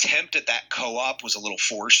attempt at that co-op was a little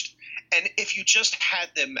forced. And if you just had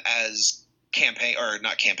them as cinematic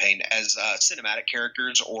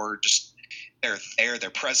characters, or just they're there,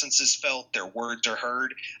 their presence is felt, their words are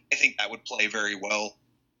heard, I think that would play very well.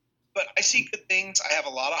 But I see good things. I have a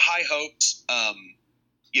lot of high hopes.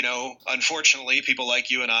 Unfortunately, people like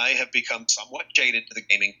you and I have become somewhat jaded to the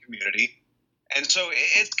gaming community. And so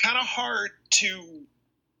it's kind of hard to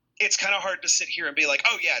sit here and be like,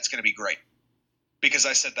 oh yeah, it's going to be great. Because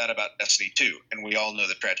I said that about Destiny 2, and we all know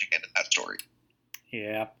the tragic end of that story.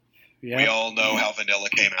 Yeah. We all know how Vanilla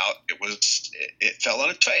came out. It fell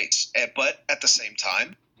on its face. But at the same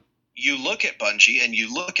time, you look at Bungie and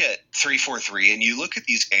you look at 343 and you look at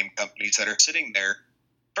these game companies that are sitting there.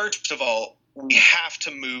 First of all, we have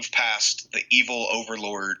to move past the evil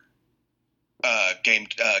overlord game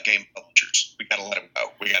publishers. We got to let them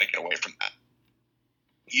go. We got to get away from that.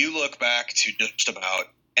 You look back to just about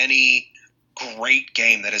any great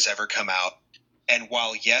game that has ever come out, and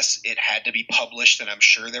while yes, it had to be published, and I'm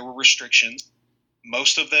sure there were restrictions,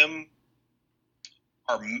 most of them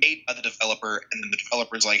are made by the developer, and then the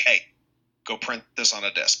developer's like, hey, go print this on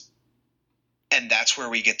a disc. And that's where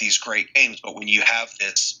we get these great games. But when you have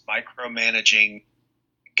this micromanaging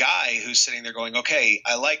guy who's sitting there going, okay,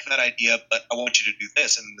 I like that idea, but I want you to do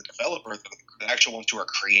this. And the developer, the actual ones who are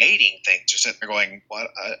creating things, are sitting there going, what?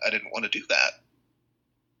 I didn't want to do that.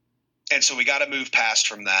 And so we got to move past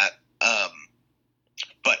from that.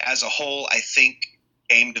 But as a whole, I think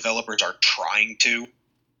game developers are trying to.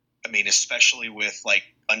 I mean, especially with like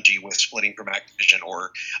Bungie with splitting from Activision,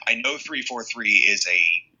 or I know 343 is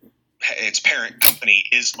its parent company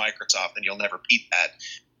is Microsoft, and you'll never beat that.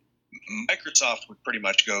 Microsoft would pretty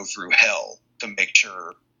much go through hell to make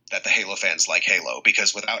sure that the Halo fans like Halo,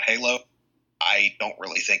 because without Halo, I don't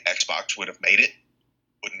really think Xbox would have made it,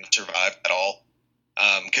 wouldn't have survived at all.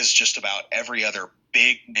 Because just about every other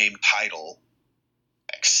big name title,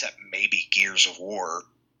 except maybe Gears of War,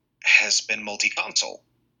 has been multi-console.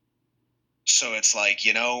 So it's like,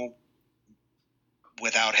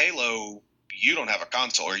 without Halo, you don't have a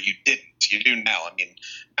console, or you didn't. You do now. I mean,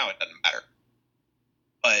 now it doesn't matter.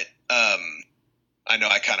 But I know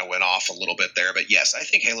I kind of went off a little bit there, but yes, I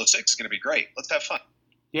think Halo 6 is going to be great. Let's have fun.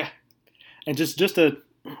 Yeah. And just a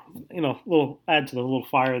little add to the little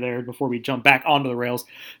fire there before we jump back onto the rails.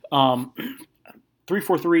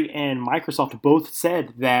 343 and Microsoft both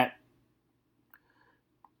said that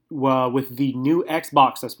with the new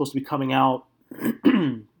Xbox that's supposed to be coming out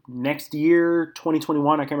next year,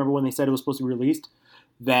 2021, I can't remember when they said it was supposed to be released,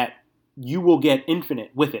 that you will get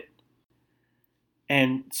Infinite with it.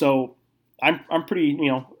 And so I'm pretty,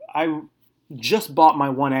 I just bought my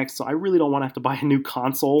One X, so I really don't want to have to buy a new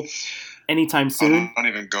console anytime soon. Don't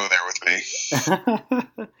even go there with me.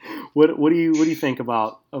 What do you think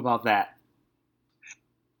about that?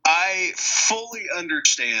 I fully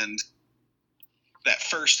understand that,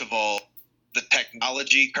 first of all, the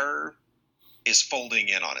technology curve is folding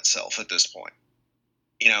in on itself at this point.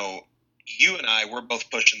 You and I, we're both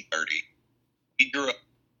pushing 30. We grew up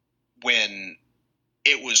when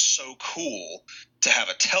it was so cool to have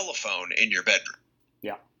a telephone in your bedroom.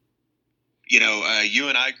 Yeah. You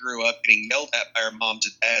and I grew up getting yelled at by our moms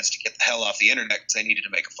and dads to get the hell off the internet because they needed to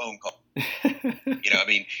make a phone call.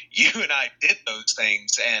 You and I did those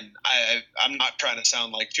things, and I'm not trying to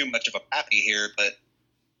sound like too much of a pappy here, but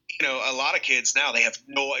a lot of kids now, they have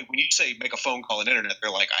no idea. When you say make a phone call on the internet,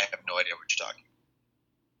 they're like, I have no idea what you're talking about.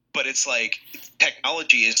 But it's like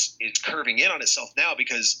technology is curving in on itself now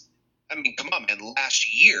because, come on, man.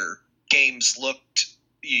 Last year, games looked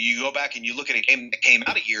 – you go back and you look at a game that came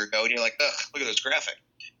out a year ago and you're like, ugh, look at those graphics.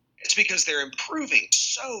 It's because they're improving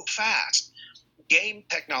so fast. Game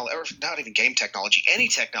technology – or not even game technology. Any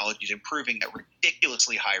technology is improving at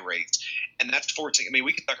ridiculously high rates. And that's forcing –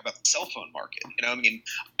 we could talk about the cell phone market. I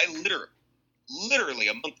literally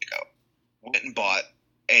a month ago went and bought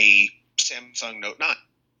a Samsung Note 9.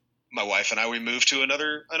 My wife and I, we moved to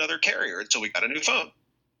another carrier until we got a new phone.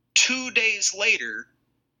 2 days later,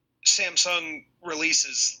 Samsung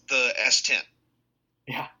releases the S10.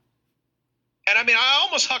 Yeah. And I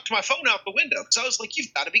almost hucked my phone out the window because I was like,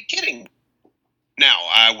 you've got to be kidding. Now,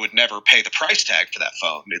 I would never pay the price tag for that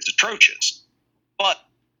phone. It's atrocious. But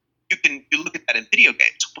you look at that in video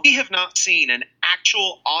games. We have not seen an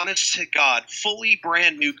actual, honest-to-God, fully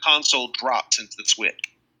brand-new console drop since the Switch.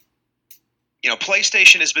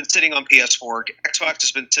 PlayStation has been sitting on PS4. Xbox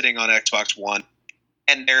has been sitting on Xbox One.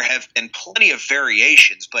 And there have been plenty of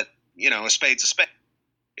variations, but, a spade's a spade.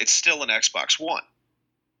 It's still an Xbox One.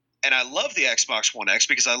 And I love the Xbox One X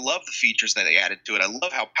because I love the features that they added to it. I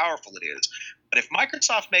love how powerful it is. But if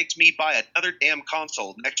Microsoft makes me buy another damn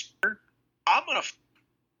console next year, I'm going to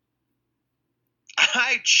 –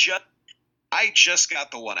 I just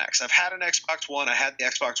got the One X. I've had an Xbox One. I had the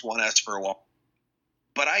Xbox One S for a while.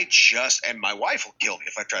 But and my wife will kill me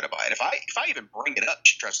if I try to buy it. If I even bring it up,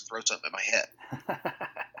 she tries to throw something at my head.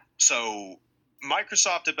 So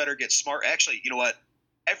Microsoft had better get smart. Actually, you know what?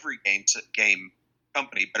 Every game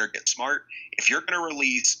company better get smart. If you're going to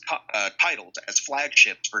release titles as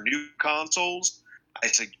flagships for new consoles, I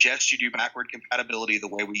suggest you do backward compatibility the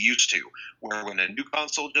way we used to, where when a new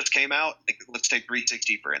console just came out, let's take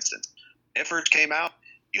 360 for instance. When it first came out,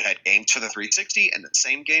 you had games for the 360 and the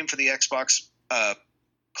same game for the Xbox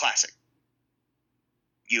Classic.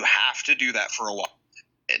 You have to do that for a while,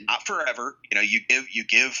 and not forever. You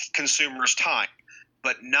give consumers time,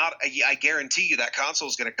 but not. I guarantee you that console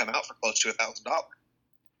is going to come out for close to $1,000.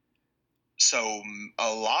 So a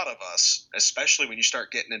lot of us, especially when you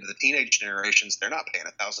start getting into the teenage generations, they're not paying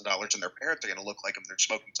 $1,000, and their parents are going to look like them. They're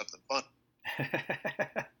smoking something fun.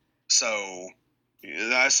 So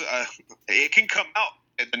it can come out.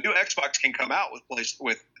 The new Xbox can come out with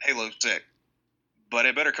Halo 6. But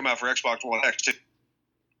it better come out for Xbox One X too.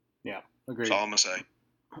 Yeah, agreed. That's all I'm gonna say.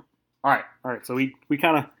 All right. So we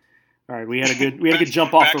kind of we had a good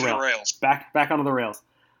jump off the rails. Back onto the rails.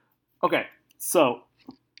 Okay, so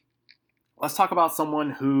let's talk about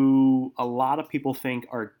someone who a lot of people think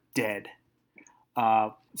are dead.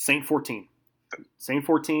 Saint 14. Saint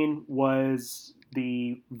 14 was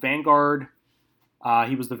the Vanguard.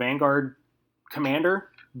 He was the Vanguard commander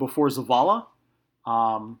before Zavala.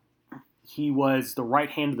 He was the right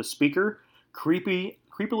hand of the speaker. Creepily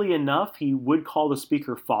enough, he would call the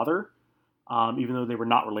speaker father, even though they were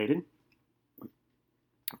not related.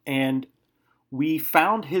 And we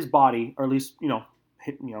found his body, or at least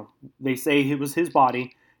they say it was his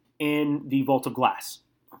body in the Vault of Glass.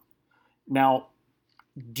 Now,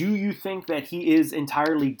 do you think that he is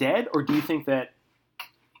entirely dead, or do you think that?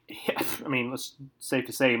 It's safe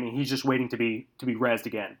to say. He's just waiting to be rezzed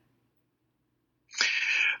again.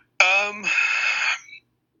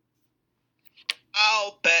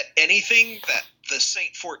 I'll bet anything that the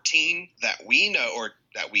Saint 14 that we know or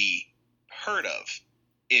that we heard of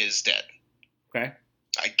is dead. Okay.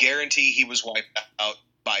 I guarantee he was wiped out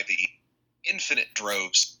by the infinite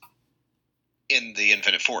droves in the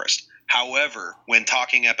Infinite Forest. However, when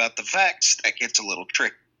talking about the Vex, that gets a little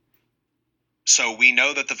tricky. So we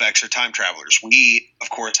know that the Vex are time travelers. We, of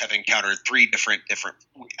course, have encountered three different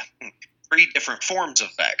forms of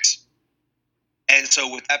Vex. And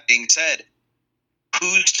so with that being said,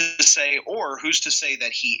 who's to say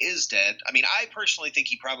that he is dead? I mean, I personally think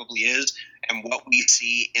he probably is, and what we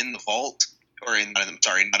see in the vault, not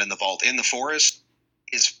in the vault, in the forest,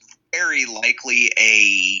 is very likely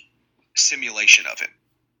a simulation of him.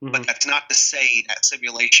 Mm-hmm. But that's not to say that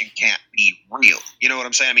simulation can't be real. You know what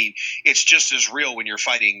I'm saying? I mean, it's just as real when you're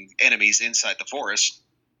fighting enemies inside the forest.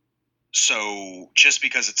 So just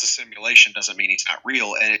because it's a simulation doesn't mean he's not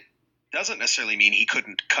real, and it doesn't necessarily mean he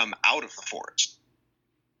couldn't come out of the forest.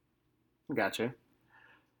 Gotcha.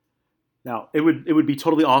 Now, it would be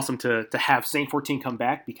totally awesome to have Saint 14 come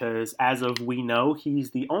back, because as of we know,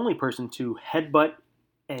 he's the only person to headbutt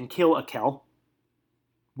and kill a Kel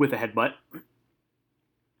with a headbutt.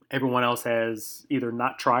 Everyone else has either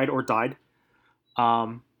not tried or died.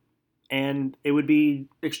 And it would be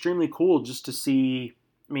extremely cool just to see.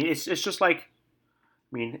 I mean, it's just like,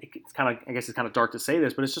 I mean, it's kind of, I guess it's kind of dark to say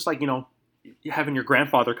this, but it's just like, you know, having your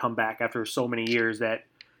grandfather come back after so many years that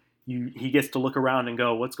he gets to look around and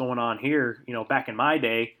go, what's going on here? You know, back in my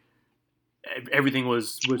day, everything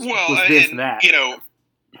was this and that. You know,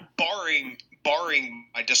 barring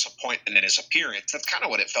my disappointment in his appearance, that's kind of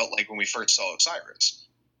what it felt like when we first saw Osiris.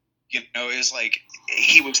 You know, it was like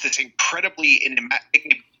he was this incredibly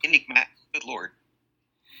enigmatic, good Lord,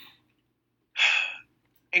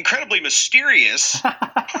 incredibly mysterious.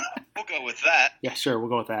 We'll go with that. Yeah, sure, we'll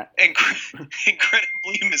go with that.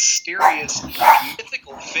 Incredibly mysterious,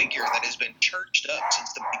 mythical figure that has been churched up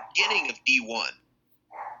since the beginning of D1.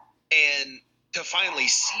 And to finally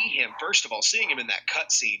see him, first of all, seeing him in that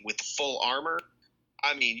cutscene with the full armor,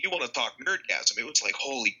 I mean, you want to talk nerdgasm. It was like,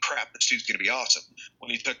 holy crap, this dude's going to be awesome. When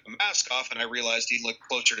he took the mask off and I realized he looked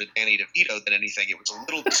closer to Danny DeVito than anything, it was a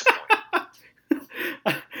little disappointing.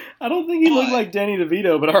 I don't think he looked like Danny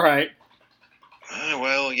DeVito, but all right.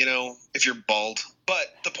 Well, you know, if you're bald. But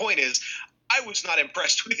the point is, I was not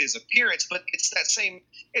impressed with his appearance, but it's that same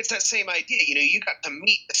idea. You know, you got to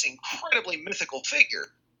meet this incredibly mythical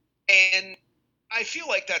figure. And I feel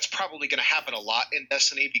like that's probably going to happen a lot in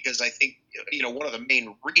Destiny, because I think, you know, one of the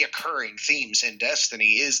main reoccurring themes in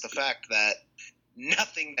Destiny is the fact that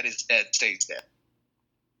nothing that is dead stays dead.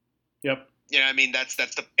 Yep. You know, I mean, that's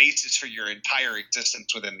the basis for your entire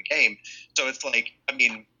existence within the game. So it's like, I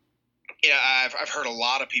mean, yeah, I've heard a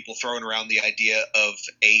lot of people throwing around the idea of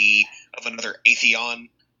another Atheon.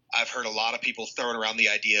 I've heard a lot of people throwing around the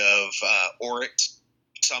idea of Oryx.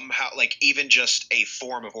 Somehow, like, even just a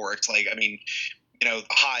form of Oryx. Like, I mean, you know, the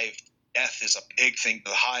Hive, death is a big thing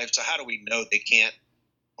to the Hive. So how do we know they can't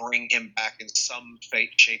bring him back in some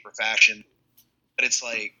shape, or fashion? But it's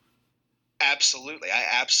like, absolutely.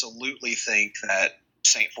 I absolutely think that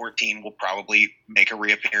Saint 14 will probably make a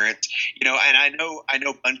reappearance. You know, and I know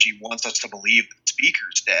Bungie wants us to believe that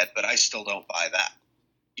Speaker's dead, but I still don't buy that.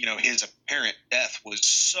 You know, his apparent death was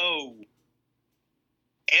so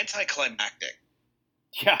anticlimactic.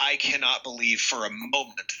 Yeah. I cannot believe for a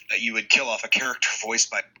moment that you would kill off a character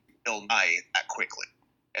voiced by Bill Nye that quickly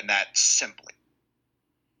and that simply.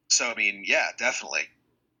 So, I mean, yeah, definitely.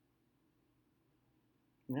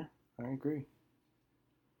 Yeah, I agree.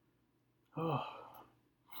 Oh.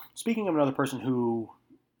 Speaking of another person who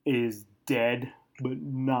is dead, but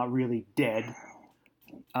not really dead,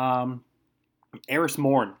 Eris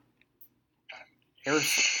Morn.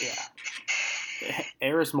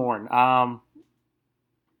 Eris Morn.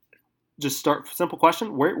 Just start, simple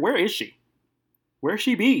question. Where is she? Where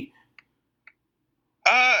she be?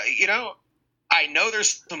 You know, I know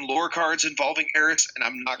there's some lore cards involving Eris, and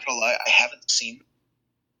I'm not gonna lie, I haven't seen them.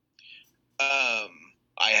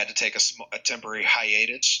 I had to take a temporary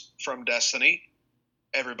hiatus from Destiny.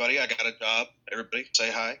 Everybody, I got a job. Everybody,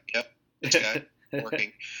 say hi. Yep, it's guy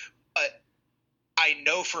working. But I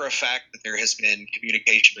know for a fact that there has been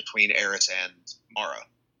communication between Eris and Mara.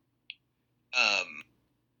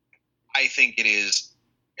 I think it is,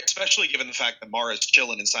 especially given the fact that Mara's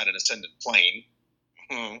chilling inside an Ascendant plane,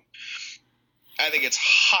 I think it's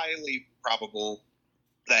highly probable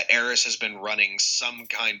that Eris has been running some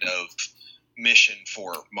kind of mission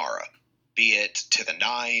for Mara, be it to the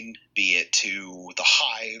Nine, be it to the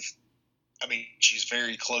Hive. I mean, she's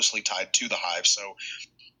very closely tied to the Hive, so,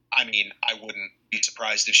 I mean, I wouldn't be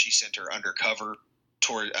surprised if she sent her undercover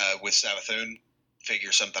with Savathun,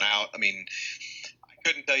 figure something out. I mean,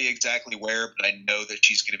 couldn't tell you exactly where, but I know that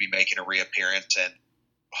she's going to be making a reappearance, and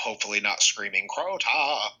hopefully not screaming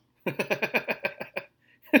Crota.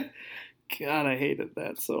 God, I hated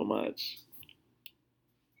that so much.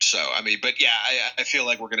 So, I mean, but yeah, I feel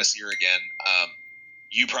like we're going to see her again.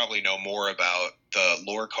 You probably know more about the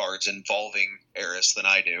lore cards involving Eris than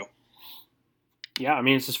I do. Yeah, I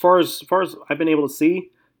mean, it's as far as I've been able to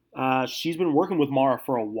see, she's been working with Mara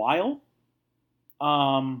for a while.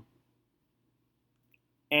 But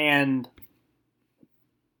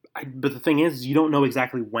the thing is, you don't know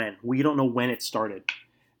exactly when. We don't know when it started.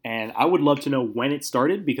 And I would love to know when it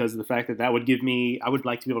started because of the fact that would give me, I would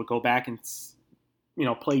like to be able to go back and,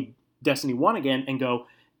 play Destiny 1 again and go,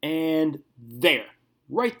 and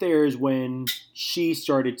right there is when she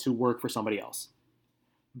started to work for somebody else.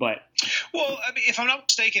 But well, I mean, if I'm not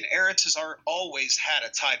mistaken, Eris has always had a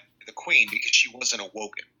tie to the Queen because she wasn't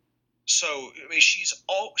awoken. So, I mean, she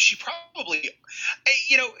probably,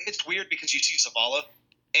 it's weird because you see Zavala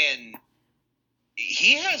and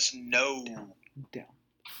he has no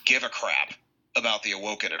give a crap about the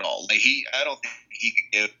Awoken at all. Like I don't think he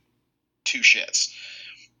could give two shits.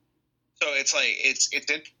 So it's like it's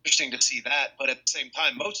interesting to see that, but at the same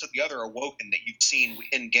time, most of the other Awoken that you've seen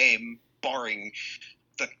in game, barring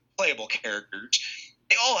the playable characters,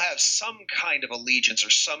 they all have some kind of allegiance or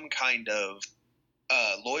some kind of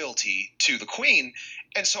loyalty to the Queen,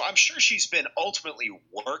 and so I'm sure she's been ultimately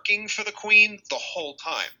working for the Queen the whole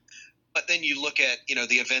time. But then you look at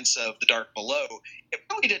the events of the Dark Below, it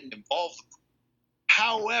really didn't involve the Queen.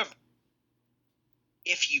 However,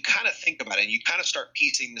 if you kind of think about it and you kind of start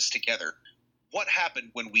piecing this together, what happened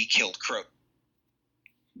when we killed Crow?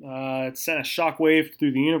 It sent a shockwave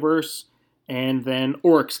through the universe, and then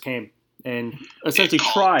Oryx came and essentially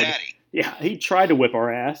tried. Daddy. Yeah, he tried to whip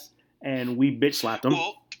our ass, and we bitch slapped him.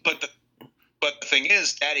 Well, but the thing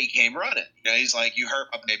is, Daddy came running. He's like, "You hurt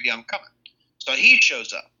my baby, I'm coming." So he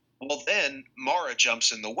shows up. Well, then Mara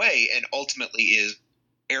jumps in the way and ultimately is,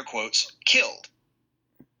 air quotes, killed.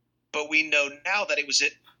 But we know now that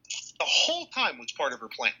the whole time was part of her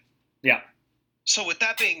plan. Yeah. So with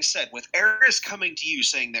that being said, with Eris coming to you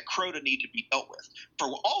saying that Crota need to be dealt with, for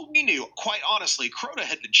all we knew, quite honestly, Crota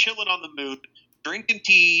had been chilling on the moon, drinking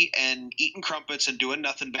tea and eating crumpets and doing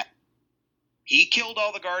nothing bad. He killed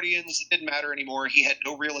all the Guardians. It didn't matter anymore. He had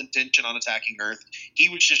no real intention on attacking Earth. He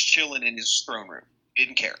was just chilling in his throne room.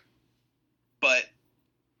 Didn't care. But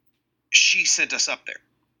she sent us up there.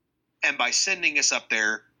 And by sending us up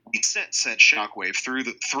there, we sent said shockwave through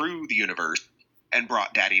the universe and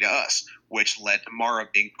brought Daddy to us, which led to Mara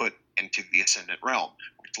being put into the Ascendant Realm,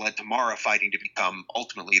 which led to Mara fighting to become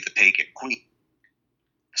ultimately the Taken Queen.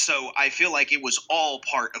 So I feel like it was all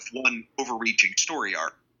part of one overreaching story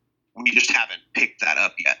arc. We just haven't picked that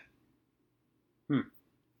up yet.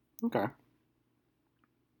 Okay.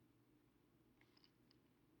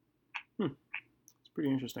 It's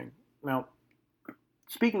pretty interesting. Now,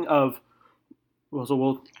 speaking of,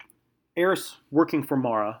 Eris working for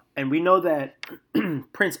Mara, and we know that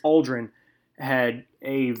Prince Aldrin had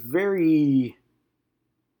a very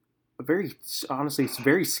honestly, it's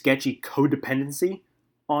very sketchy codependency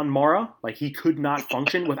on Mara. Like, he could not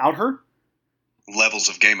function without her. Levels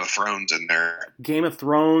of Game of Thrones in there. Game of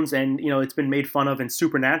Thrones, and it's been made fun of in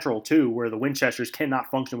Supernatural too, where the Winchesters cannot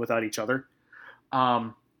function without each other.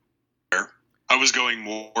 I was going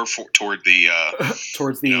more toward the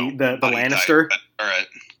towards the Lannister. Type, all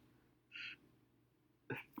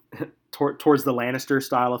right. Towards the Lannister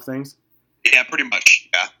style of things. Yeah, pretty much.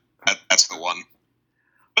 Yeah, that's the one.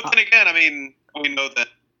 But then again, I mean, we know that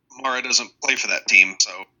Mara doesn't play for that team,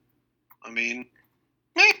 so I mean,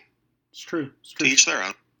 It's true. To each their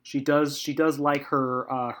own. She does like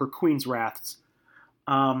her Queen's Wraths.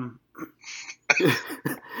 Nothing.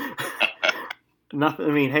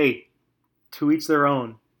 I mean, hey, to each their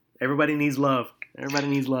own. Everybody needs love.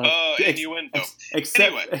 Innuendo.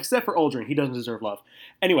 Except for Aldrin, he doesn't deserve love.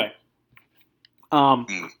 Anyway.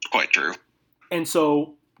 Quite true. And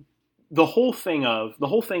so the whole thing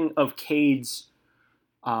of Cade's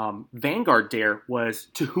Vanguard dare was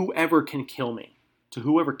to whoever can kill me. To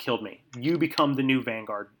whoever killed me, you become the new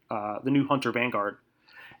Vanguard, the new Hunter Vanguard.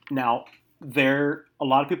 Now, a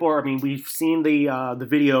lot of people are. I mean, we've seen the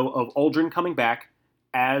video of Aldrin coming back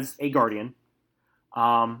as a Guardian.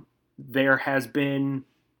 There has been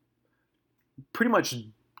pretty much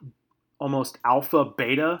almost alpha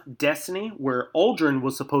beta Destiny, where Aldrin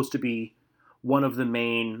was supposed to be one of the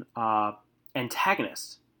main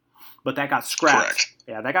antagonists, but that got scrapped. Correct.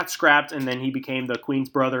 Yeah, that got scrapped, and then he became the Queen's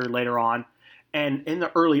brother later on. And in the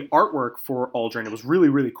early artwork for Aldrin, it was really,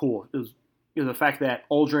 really cool. It was the fact that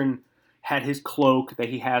Aldrin had his cloak that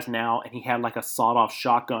he has now, and he had like a sawed-off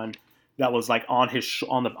shotgun that was like on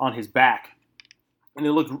his back. and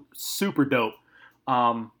it looked super dope.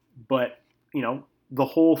 But the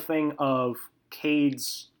whole thing of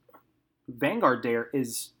Cade's Vanguard there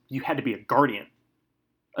is you had to be a Guardian,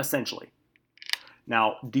 essentially.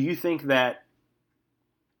 Now, do you think that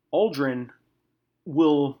Aldrin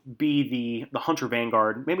will be the Hunter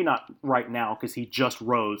Vanguard? Maybe not right now because he just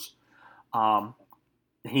rose.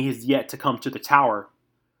 He has yet to come to the tower.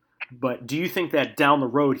 But do you think that down the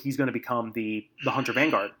road he's going to become the Hunter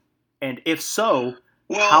Vanguard? And if so,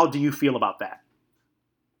 how do you feel about that?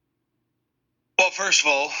 Well, first of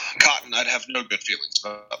all, Cotton, I'd have no good feelings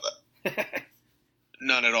about that.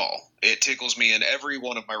 None at all. It tickles me in every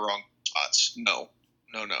one of my wrong spots. No.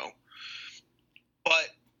 But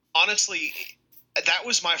honestly, that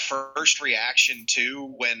was my first reaction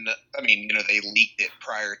too when, they leaked it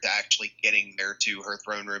prior to actually getting there to her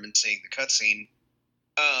throne room and seeing the cutscene.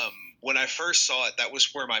 When I first saw it, that was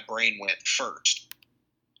where my brain went first.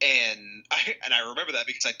 And I remember that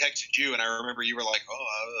because I texted you and I remember you were like,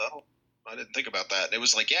 oh, I didn't think about that. And it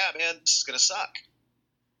was like, yeah, man, this is going to suck.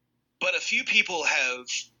 But a few people have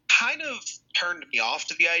kind of turned me off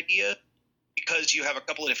to the idea because you have a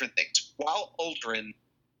couple of different things. While Aldrin,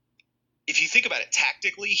 if you think about it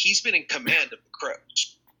tactically, he's been in command of the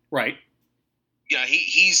Crows. Right.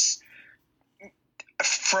 He's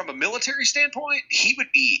from a military standpoint, he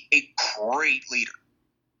would be a great leader.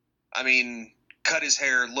 I mean, cut his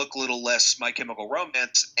hair, look a little less My Chemical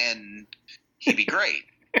Romance, and he'd be great.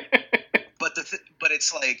 But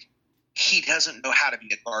it's like he doesn't know how to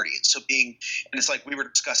be a Guardian. So and it's like we were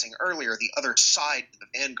discussing earlier, the other side of the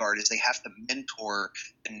Vanguard is they have to mentor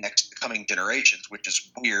the next coming generations, which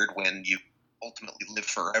is weird when you ultimately live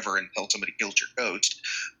forever until somebody kills your ghost.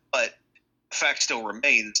 But the fact still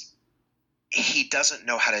remains, he doesn't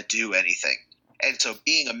know how to do anything. And so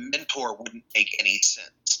being a mentor wouldn't make any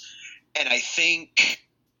sense. And I think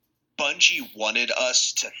Bungie wanted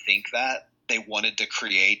us to think that. They wanted to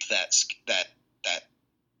create that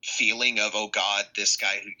feeling of, oh God, this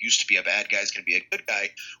guy who used to be a bad guy is going to be a good guy,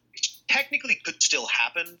 which technically could still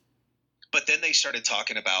happen. But then they started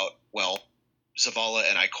talking about, well, Zavala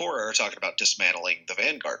and Ikora are talking about dismantling the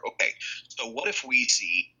Vanguard. Okay, so what if we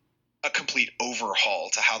see a complete overhaul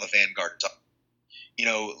to how the Vanguard is up?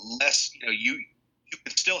 You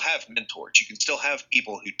can still have mentors. You can still have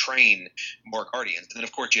people who train more Guardians. And then,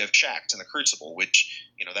 of course, you have Shaxx in the Crucible, which,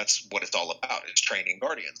 that's what it's all about, is training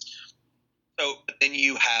Guardians. So but then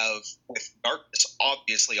you have, with Darkness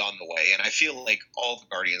obviously on the way, and I feel like all the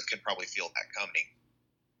Guardians can probably feel that coming,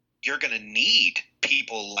 you're going to need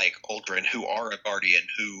people like Aldrin who are a Guardian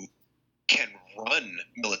who can run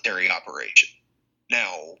military operation.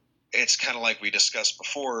 Now, it's kind of like we discussed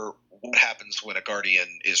before, what happens when a Guardian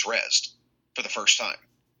is rezzed for the first time?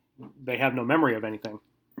 They have no memory of anything.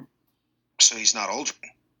 So he's not Aldrin,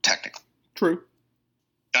 technically. True.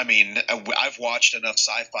 I mean, I've watched enough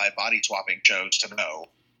sci-fi body swapping shows to know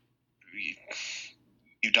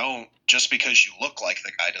you don't, just because you look like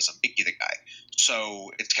the guy doesn't make you the guy.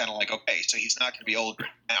 So it's kind of like, okay, so he's not going to be Aldrin.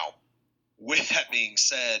 Now, with that being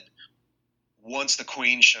said, once the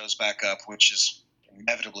Queen shows back up, which is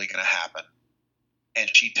inevitably going to happen, and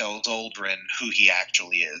she tells Aldrin who he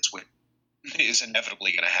actually is, which is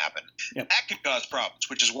inevitably going to happen. Yep. That could cause problems,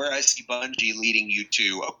 which is where I see Bungie leading you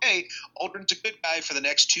to, okay, Aldrin's a good guy for the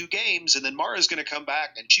next 2 games, and then Mara's going to come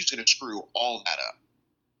back, and she's going to screw all that up.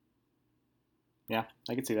 Yeah,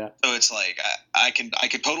 I can see that. So it's like, I can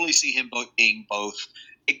totally see him being both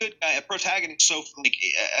a good guy, a protagonist, so like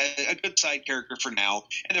a good side character for now,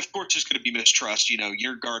 and of course there's going to be mistrust.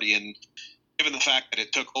 Your Guardian, given the fact that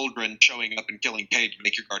it took Aldrin showing up and killing Cade to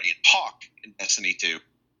make your Guardian talk in Destiny 2,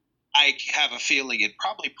 I have a feeling it'd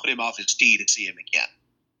probably put him off his tee to see him again.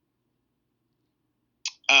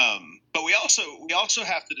 But we also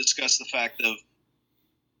have to discuss the fact of,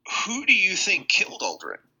 who do you think killed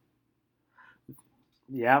Aldrin?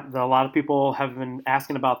 Yeah, a lot of people have been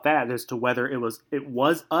asking about that as to whether it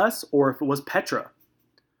was us or if it was Petra.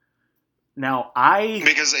 Now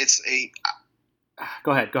because it's a.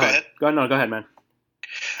 Go ahead. Go ahead. No, go ahead, man.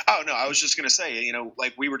 Oh no, I was just gonna say,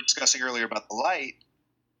 like we were discussing earlier about the light.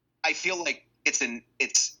 I feel like it's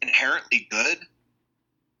inherently good.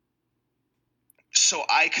 So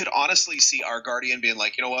I could honestly see our Guardian being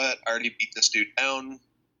like, you know what? I already beat this dude down.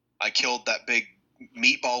 I killed that big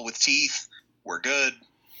meatball with teeth. We're good.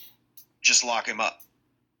 Just lock him up.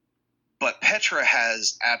 But Petra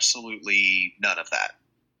has absolutely none of that.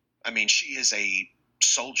 I mean, she is a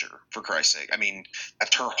soldier, for Christ's sake. I mean,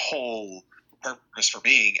 that's her whole purpose for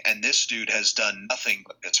being, and this dude has done nothing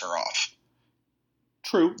but piss her off.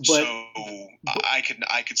 True, but I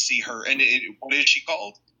could see her. And what is she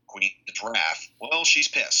called? Queen's wrath. Well, she's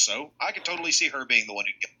pissed, so I could totally see her being the one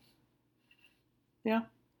who killed. Yeah.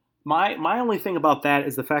 My only thing about that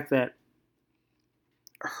is the fact that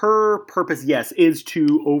her purpose, yes, is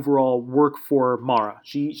to overall work for Mara.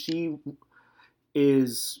 She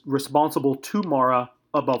is responsible to Mara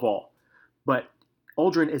above all. But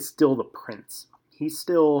Aldrin is still the prince. He's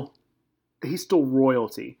still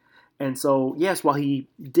royalty. And so, yes, while he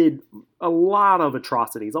did a lot of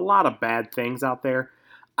atrocities, a lot of bad things out there,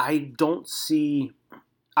 I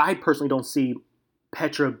personally don't see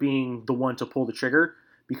Petra being the one to pull the trigger,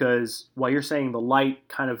 because while you're saying the light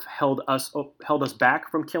kind of held us back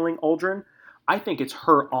from killing Aldrin, I think it's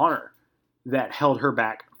her honor that held her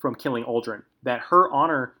back from killing Aldrin. That her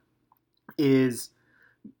honor is,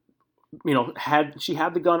 she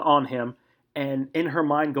had the gun on him, and in her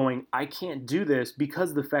mind going, I can't do this because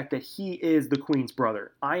of the fact that he is the Queen's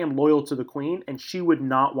brother. I am loyal to the Queen, and she would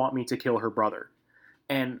not want me to kill her brother.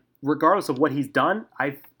 And regardless of what he's done,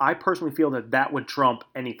 I personally feel that would trump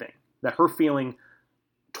anything. That her feeling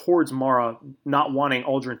towards Mara, not wanting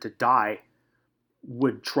Aldrin to die,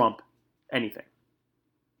 would trump anything.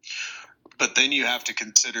 But then you have to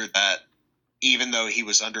consider that even though he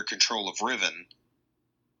was under control of Riven,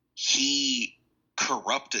 he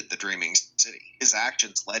corrupted the Dreaming City. His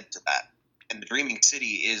actions led to that. And the Dreaming City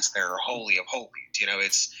is their holy of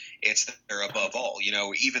holies. It's their above all.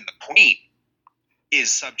 Even the Queen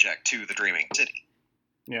is subject to the Dreaming City.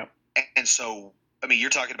 Yeah. And so,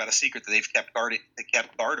 you're talking about a secret that they've kept guard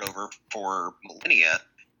over for millennia.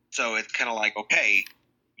 So it's kind of like, okay,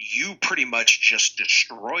 you pretty much just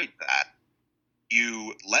destroyed that.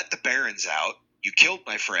 You let the Barons out. You killed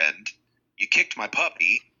my friend. You kicked my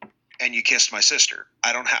puppy. And you kissed my sister.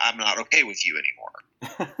 I'm not okay with you anymore.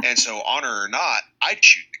 And so, honor or not, I'd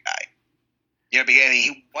shoot the guy.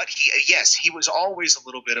 He was always a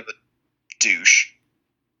little bit of a douche,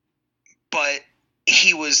 but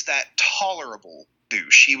he was that tolerable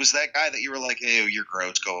douche. He was that guy that you were like, "Ew, you're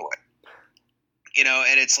gross, go away."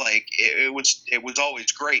 And it's like it was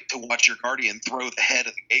always great to watch your guardian throw the head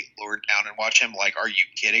of the Gate Lord down and watch him like, "Are you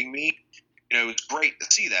kidding me?" It was great to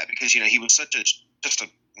see that because he was such just a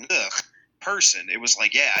person. It was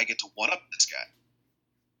like, yeah, I get to one up this guy.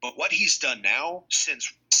 But what he's done now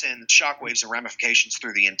sends shockwaves and ramifications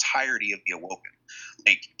through the entirety of the Awoken.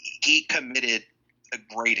 Like, he committed the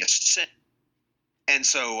greatest sin. And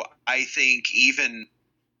so I think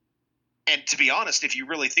and to be honest, if you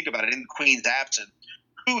really think about it, in the Queen's absence,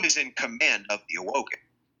 who is in command of the Awoken?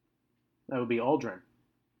 That would be Aldrin.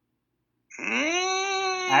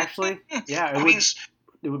 Actually, yeah,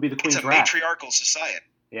 it would be the Queen's wrath. It's a matriarchal society.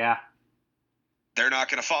 Yeah. They're not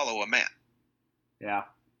going to follow a man. Yeah.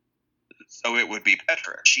 So it would be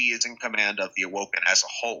Petra. She is in command of the Awoken as a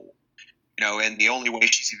whole. And the only way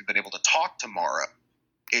she's even been able to talk to Mara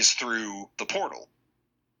is through the portal.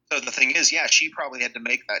 So the thing is, yeah, she probably had to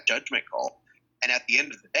make that judgment call. And at the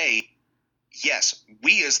end of the day, yes,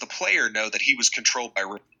 we as the player know that he was controlled by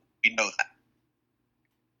Riven. We know that.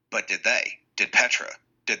 But did they? Did Petra?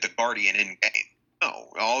 Did the Guardian in-game? No.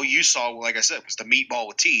 All you saw, like I said, was the meatball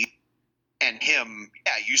with teeth. And him,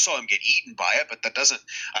 yeah, you saw him get eaten by it, but that doesn't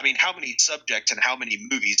 – how many subjects and how many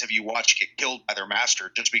movies have you watched get killed by their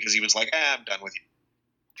master just because he was like, I'm done with you?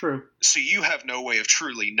 True. So you have no way of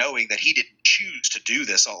truly knowing that he didn't choose to do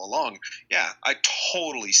this all along. Yeah, I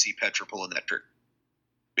totally see Petra pulling that trigger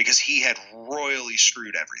because he had royally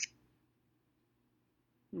screwed everything.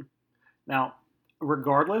 Now,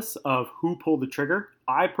 regardless of who pulled the trigger,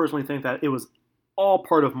 I personally think that it was all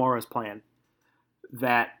part of Mara's plan.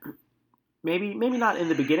 That maybe not in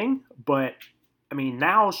the beginning, but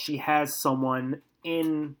now she has someone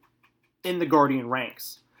in the Guardian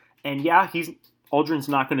ranks, and yeah, Aldrin's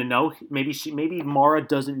not going to know. Maybe Mara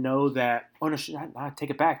doesn't know that. Oh no, I take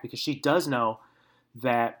it back, because she does know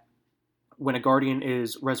that when a Guardian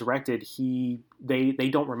is resurrected, they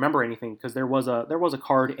don't remember anything, because there was a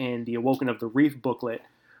card in the Awoken of the Reef booklet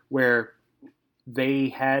where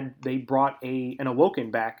they brought an Awoken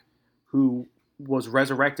back who was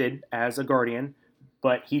resurrected as a Guardian,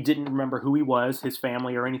 but he didn't remember who he was, his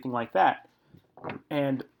family, or anything like that.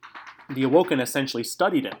 And the Awoken essentially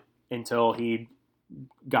studied him until he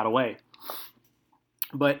got away.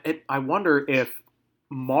 But I wonder if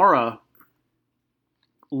Mara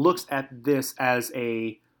looks at this as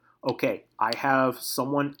okay, I have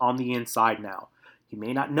someone on the inside now. He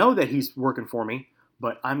may not know that he's working for me,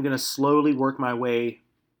 but I'm going to slowly work my way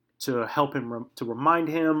to help him, to remind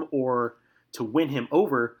him, or to win him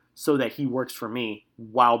over so that he works for me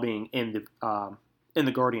while being in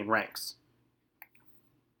the Guardian ranks.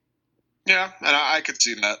 Yeah, and I could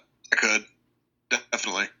see that. I could.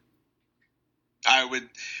 Definitely. I would,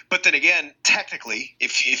 but then again, technically,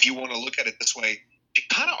 if you want to look at it this way, she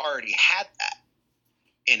kind of already had that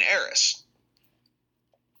in Eris.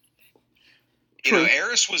 You know,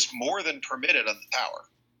 Eris was more than permitted on the tower.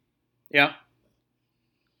 Yeah.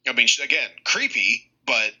 I mean, again, creepy,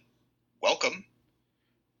 but welcome.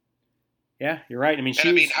 Yeah, you're right. I mean,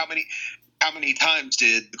 how many times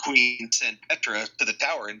did the Queen send Petra to the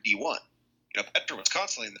tower in D1? You know, Petra was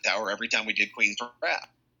constantly in the tower every time we did Queen's Wrath.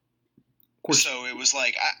 So it was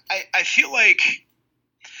like, I feel like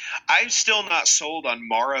I'm still not sold on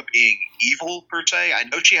Mara being evil, per se. I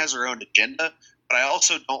know she has her own agenda, but I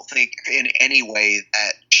also don't think in any way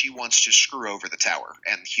that she wants to screw over the tower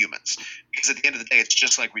and the humans. Because at the end of the day, it's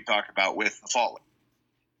just like we talked about with the Fallen.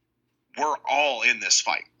 We're all in this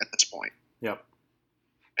fight at this point. Yep.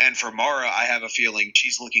 And for Mara, I have a feeling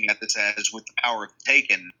she's looking at this as, with the power of the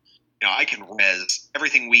Taken, you know, I can res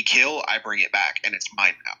everything we kill, I bring it back, and it's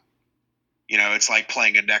mine now. You know, it's like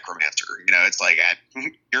playing a necromancer. You know, it's like,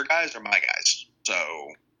 your guys are my guys. So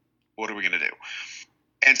what are we going to do?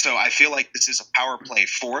 And so I feel like this is a power play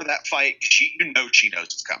for that fight. She knows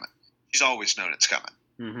it's coming. She's always known it's coming.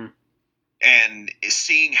 Mm-hmm. And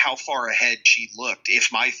seeing how far ahead she looked,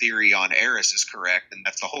 if my theory on Eris is correct, and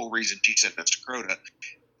that's the whole reason she said Mr. Crota,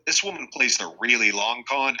 this woman plays the really long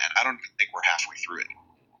con, and I don't even think we're halfway through it.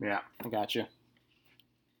 Yeah, I got you.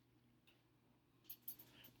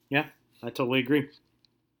 Yeah, I totally agree.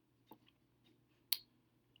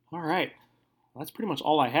 All right. That's pretty much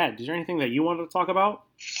all I had. Is there anything that you wanted to talk about?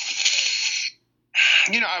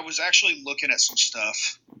 You know, I was actually looking at some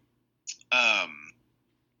stuff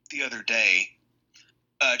the other day.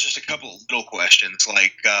 Just a couple of little questions.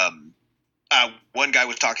 Like, one guy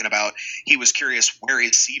was talking about, he was curious, where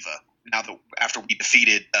is Siva now that after we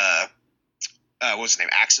defeated, what was his name,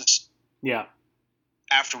 Axis? Yeah.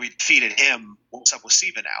 After we defeated him, what's up with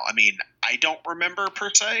Siva now? I mean, I don't remember per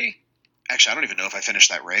se. Actually, I don't even know if I finished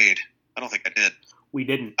that raid. I don't think I did. We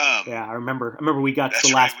didn't. Yeah, I remember. We got to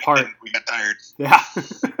the right, last part. We got tired. Yeah.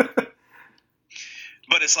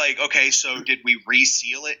 But it's like, okay, so did we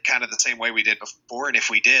reseal it kind of the same way we did before? And if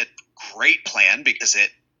we did, great plan, because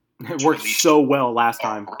it worked so well last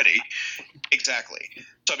time. Already. Exactly.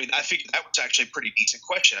 So, I mean, I think that was actually a pretty decent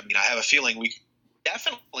question. I mean, I have a feeling we could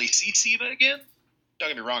definitely see Siva again. Don't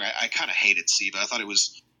get me wrong, I kind of hated Siva. I thought it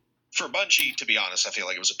was, for Bungie, to be honest, I feel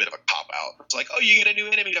like it was a bit of a cop-out. It's like, oh, you get a new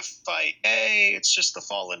enemy to fight. Hey, it's just the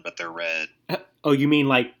Fallen, but they're red. Oh, you mean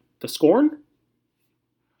like the Scorn?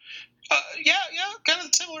 Yeah, kind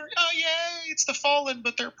of similar. Oh, yay, it's the Fallen,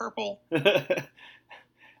 but they're purple.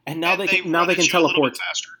 And now they can teleport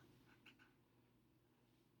faster.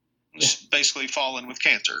 It's basically Fallen with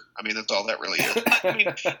cancer. I mean, that's all that really is. I mean,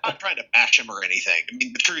 I'm not trying to bash him or anything. I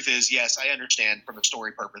mean, the truth is, yes, I understand from a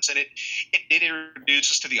story purpose, and it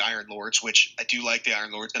introduces us to the Iron Lords, which I do like the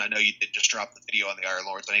Iron Lords, and I know you did just drop the video on the Iron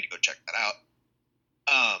Lords. I need to go check that out.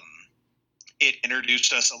 It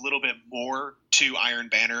introduced us a little bit more to Iron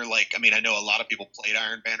Banner. Like, I mean, I know a lot of people played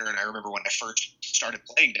Iron Banner, and I remember when I first started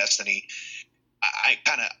playing Destiny,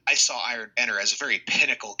 I saw Iron Banner as a very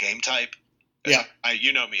pinnacle game type. Yeah.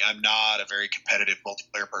 You know me, I'm not a very competitive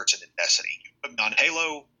multiplayer person in Destiny. You put me on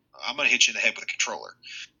Halo, I'm going to hit you in the head with a controller.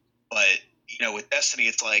 But, you know, with Destiny,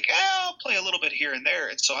 it's like, I'll play a little bit here and there.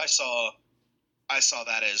 And so I saw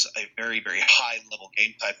that as a very, very high level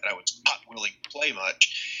game type that I was not willing to play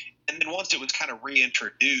much. And then once it was kind of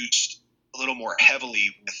reintroduced a little more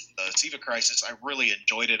heavily with the Siva Crisis, I really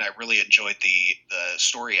enjoyed it. I really enjoyed the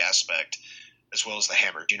story aspect as well as the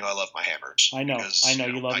hammers. You know, I love my hammers. I know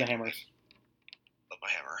you love the hammers. Love my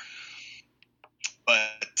hammer.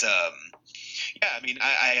 But, yeah, I mean,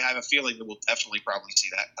 I have a feeling that we'll definitely probably see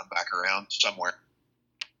that come back around somewhere.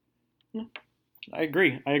 I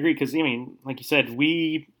agree, because, I mean, like you said,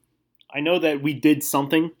 I know that we did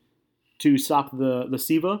something to stop the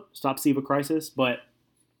Siva Crisis, but,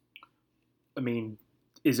 I mean,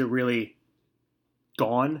 is it really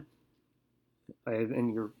gone?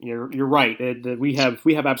 And you're right. We have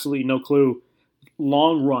absolutely no clue.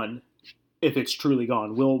 Long run, if it's truly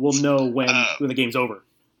gone, we'll know when the game's over.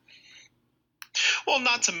 Well,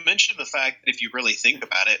 not to mention the fact that if you really think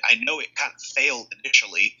about it, I know it kind of failed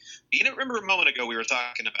initially. But you know, remember a moment ago we were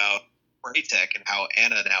talking about Braytech and how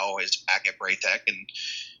Anna now is back at Braytech, and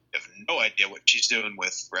have no idea what she's doing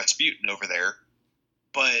with Rasputin over there.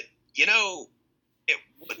 But, you know, it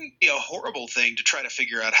wouldn't be a horrible thing to try to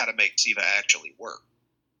figure out how to make Siva actually work.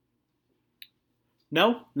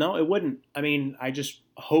 No, it wouldn't. I mean, I just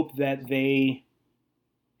hope that they...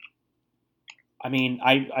 I mean,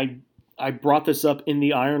 I brought this up in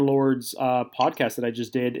the Iron Lords podcast that I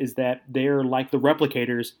just did, is that they're like the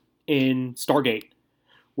replicators in Stargate,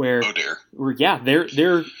 where, Oh dear.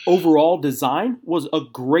 their overall design was a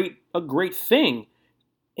great thing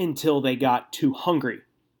until they got too hungry.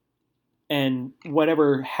 And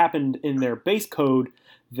whatever happened in their base code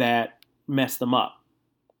that messed them up.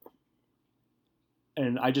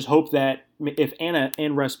 And I just hope that if Anna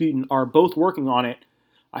and Rasputin are both working on it,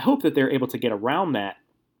 I hope that they're able to get around that.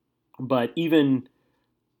 But even,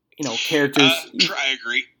 characters. I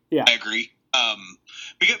agree. Yeah. I agree.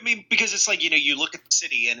 Because it's like, you look at the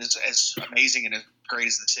city, and as amazing and as great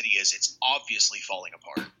as the city is, it's obviously falling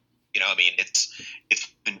apart. It's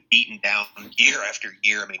been beaten down year after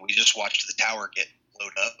year. We just watched the tower get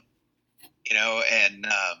blown up. And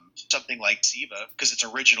something like Siva, because its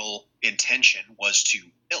original intention was to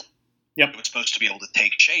build. Yep. It was supposed to be able to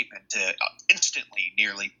take shape and to instantly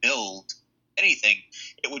nearly build anything.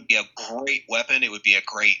 It would be a great weapon. It would be a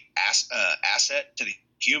great asset to the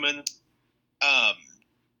humans.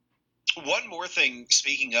 One more thing,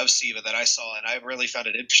 speaking of Siva, that I saw, and I really found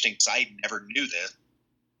it interesting because I never knew this.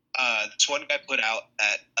 This one guy put out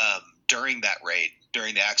that during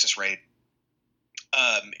the Axis raid,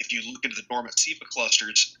 if you look into the dormant Siva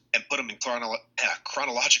clusters and put them in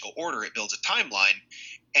chronological order, it builds a timeline,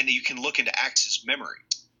 and you can look into Axis memory.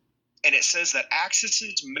 And it says that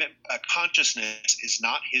Axis's consciousness is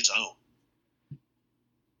not his own.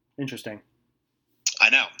 Interesting. I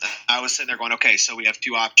know. I was sitting there going, okay, so we have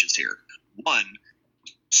two options here. One,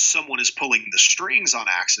 someone is pulling the strings on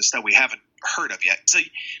Axis that we haven't heard of yet. So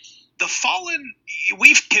the Fallen,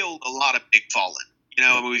 we've killed a lot of big Fallen.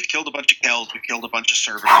 We've killed a bunch of Kells, we've killed a bunch of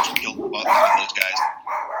Servitors, we've killed a bunch of those guys.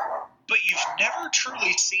 But you've never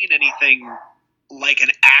truly seen anything like an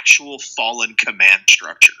actual Fallen command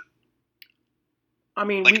structure.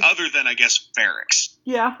 Other than, I guess, barracks.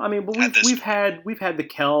 Yeah, but we've had the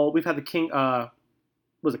Kell, we've had the King,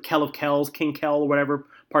 was it Kell of Kells, King Kell or whatever,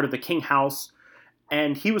 part of the King House,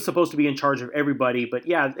 and he was supposed to be in charge of everybody. But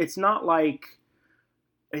yeah, it's not like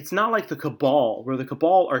the Cabal, where the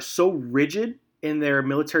Cabal are so rigid in their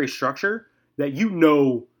military structure that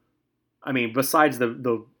besides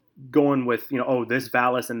the going with this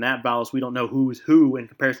Valis and that Valis, we don't know who's who in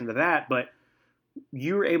comparison to that, but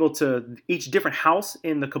you were able to, each different house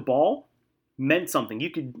in the Cabal meant something. You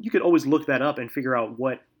could always look that up and figure out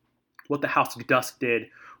what the House of Dusk did,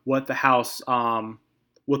 what the House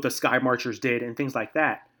what the Sky Marchers did, and things like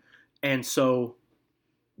that. And so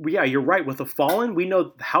yeah, you're right. With the Fallen, we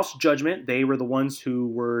know the House Judgment, they were the ones who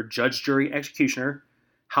were judge, jury, executioner.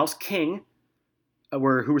 House King, who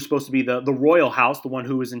were supposed to be the royal house, the one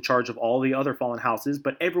who was in charge of all the other Fallen houses.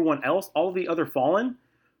 But everyone else, all the other Fallen,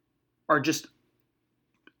 are just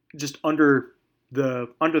under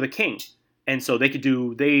the king. And so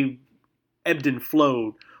they ebbed and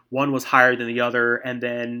flowed. One was higher than the other, and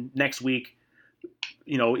then next week,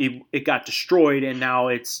 it got destroyed, and now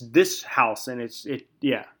it's this house, and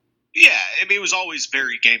yeah. Yeah, it was always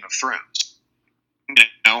very Game of Thrones.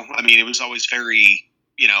 It was always very,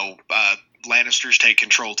 Lannisters take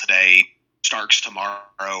control today, Starks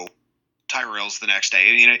tomorrow, Tyrells the next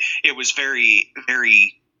day. It was very,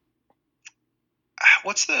 very.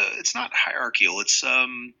 It's not hierarchical. It's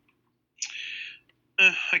I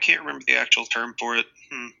can't remember the actual term for it.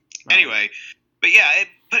 Anyway, but yeah,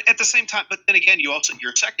 but at the same time, but then again, your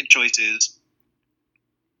second choice is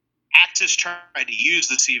Axis tried to use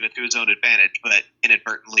the Siva to his own advantage, but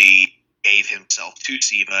inadvertently gave himself to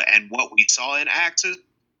Siva, and what we saw in Axis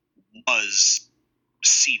was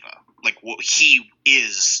Siva. He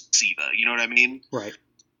is Siva. You know what I mean? Right.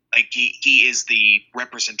 He is the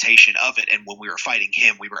representation of it, and when we were fighting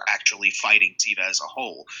him, we were actually fighting Siva as a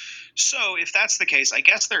whole. So if that's the case, I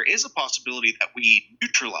guess there is a possibility that we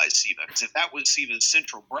neutralize Siva, because if that was Siva's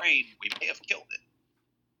central brain, we may have killed it.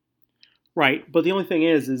 Right, but the only thing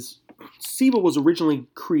is Siva was originally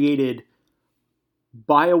created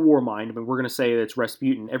by a war mind. We're going to say that it's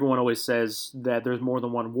Rasputin. Everyone always says that there's more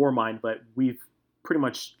than one war mind, but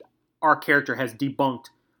our character has debunked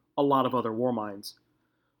a lot of other war minds.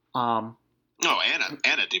 Anna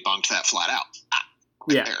debunked that flat out.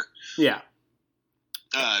 There. Yeah.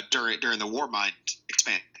 During the Warmind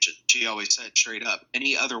expansion, she always said straight up,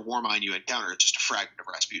 any other Warmind you encounter is just a fragment of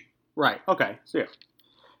Rasputin. Right. Okay. So yeah.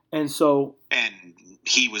 And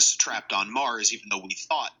he was trapped on Mars, even though we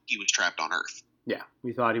thought he was trapped on Earth. Yeah,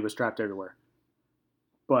 we thought he was trapped everywhere.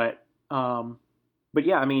 But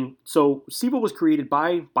yeah, so Siva was created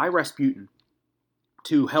by Rasputin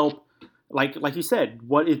to help. Like you said,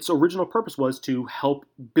 what its original purpose was to help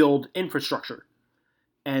build infrastructure.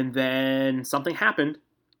 And then something happened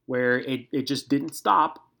where it just didn't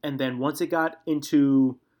stop. And then once it got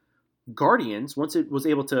into Guardians, once it was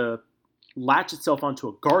able to latch itself onto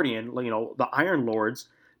a Guardian, the Iron Lords,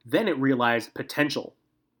 then it realized potential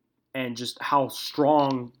and just how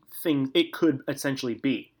strong things it could essentially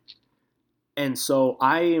be. And so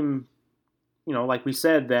I am, like we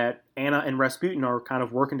said, that Anna and Rasputin are kind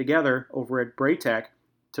of working together over at Braytech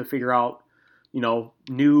to figure out,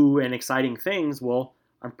 new and exciting things. Well,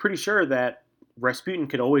 I'm pretty sure that Rasputin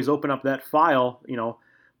could always open up that file,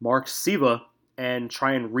 marked Siva, and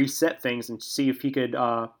try and reset things and see if he could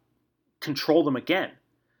control them again.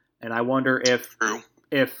 And I wonder if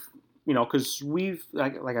because we've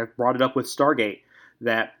like I brought it up with Stargate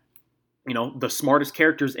that the smartest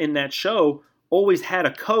characters in that show always had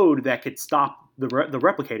a code that could stop the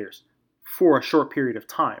replicators for a short period of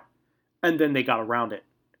time, and then they got around it.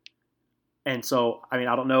 And so, I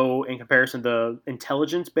don't know, in comparison to the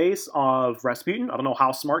intelligence base of Rasputin, I don't know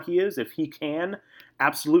how smart he is, if he can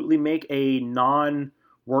absolutely make a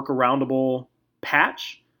non-workaroundable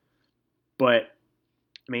patch. But,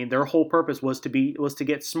 their whole purpose was to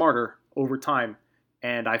get smarter over time.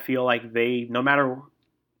 And I feel like they, no matter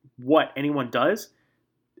what anyone does,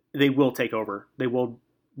 they will take over. They will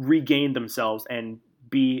regain themselves and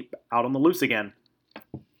be out on the loose again.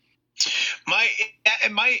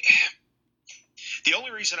 The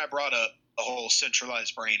only reason I brought up the whole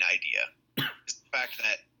centralized brain idea is the fact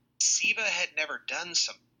that Siva had never done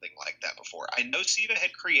something like that before. I know Siva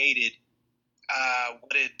had created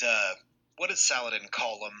what did Saladin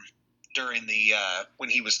call him during the when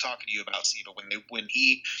he was talking to you about Siva when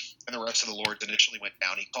he and the rest of the lords initially went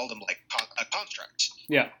down, he called them like constructs.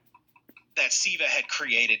 Yeah. That Siva had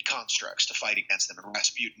created constructs to fight against them, and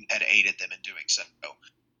Rasputin had aided them in doing so.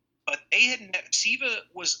 But Siva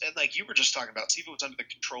was, like you were just talking about, Siva was under the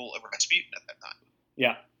control of Rasputin at that time.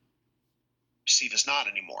 Yeah. Siva's not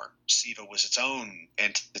anymore. Siva was its own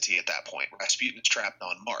entity at that point. Rasputin's trapped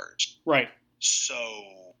on Mars. Right. So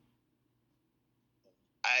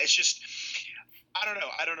it's just, I don't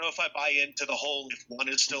know. I don't know if I buy into the whole, if one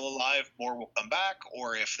is still alive, more will come back,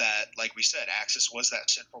 or if that, like we said, Axis was that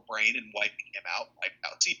central brain and wiped out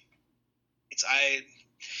Siva.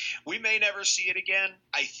 We may never see it again.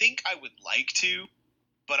 I think I would like to,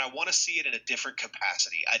 but I want to see it in a different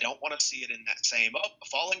capacity. I don't want to see it in that same, the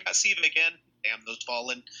Fallen got Siva again. Damn those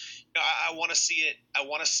Fallen. I want to see it. I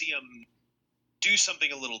want to see them do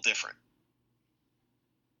something a little different.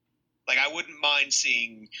 Like, I wouldn't mind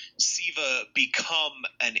seeing Siva become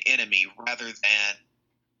an enemy rather than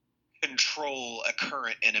control a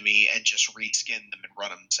current enemy and just reskin them and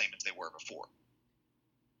run them the same as they were before.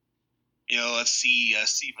 Let's see a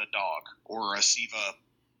Siva dog or a Siva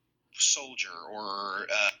soldier or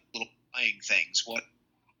little flying things,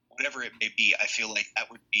 whatever it may be. I feel like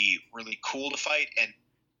that would be really cool to fight. And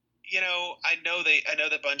I know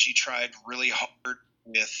that Bungie tried really hard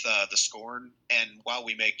with the Scorn, and while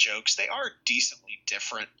we make jokes, they are decently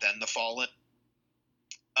different than the Fallen.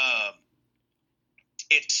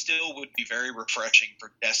 It still would be very refreshing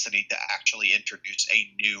for Destiny to actually introduce a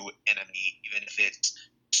new enemy, even if it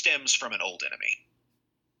stems from an old enemy.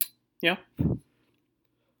 Yeah.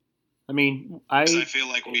 I feel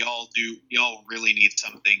like we all really need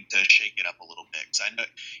something to shake it up a little bit. Because I know,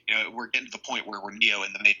 we're getting to the point where we're Neo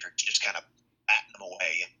in the Matrix, just kind of batting them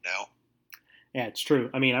away, Yeah, it's true.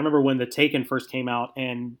 I remember when the Taken first came out,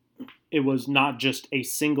 and it was not just a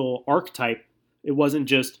single archetype. It wasn't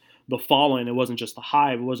just the Fallen. It wasn't just the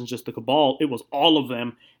Hive. It wasn't just the Cabal. It was all of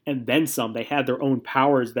them, and then some. They had their own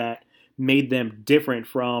powers that made them different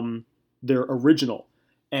from their original.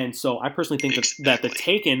 And so I personally think that the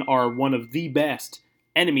Taken are one of the best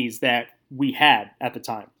enemies that we had at the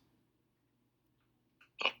time.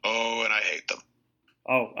 Oh, and I hate them.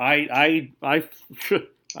 Oh, I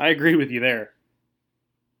agree with you there.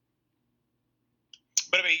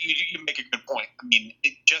 But you make a good point.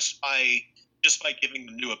 Just by giving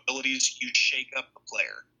them new abilities, you shake up the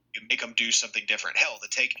player. You make them do something different.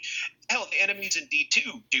 The enemies in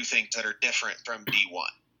D2 do things that are different from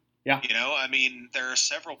D1. Yeah. There are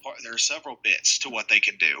several bits to what they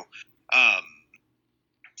can do.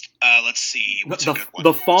 Let's see. What's a good one?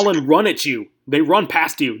 The Fallen run at you. They run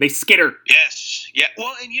past you. They skitter. Yes. Yeah.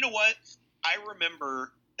 Well, and you know what? I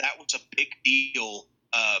remember that was a big deal.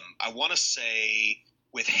 I want to say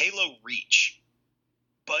with Halo Reach,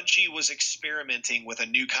 Bungie was experimenting with a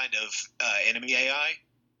new kind of enemy AI.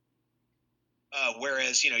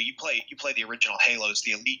 Whereas you play the original Halos,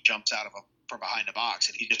 the Elite jumps out from behind a box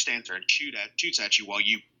and he just stands there and shoots at you while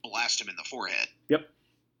you blast him in the forehead. Yep.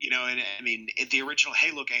 And in the original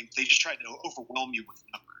Halo games, they just tried to overwhelm you with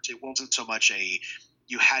numbers. It wasn't so much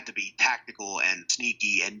you had to be tactical and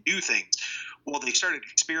sneaky and do things. Well, they started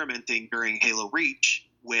experimenting during Halo Reach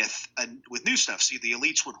with new stuff. See, the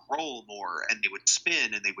Elites would roll more and they would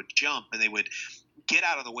spin and they would jump and they would get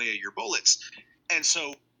out of the way of your bullets. And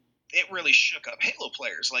so it really shook up Halo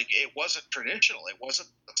players. Like, it wasn't traditional. It wasn't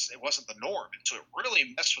the norm. And so it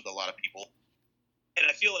really messed with a lot of people. And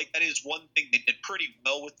I feel like that is one thing they did pretty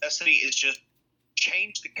well with Destiny, is just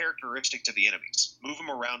change the characteristics of the enemies. Move them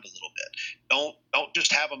around a little bit. Don't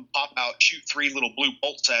just have them pop out, shoot 3 little blue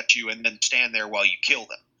bolts at you, and then stand there while you kill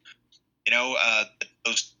them. You know,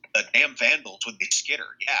 those damn vandals when they skitter.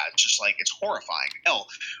 Yeah, it's just like, it's horrifying. Hell,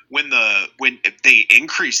 when they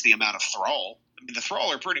increase the amount of thrall, I mean, the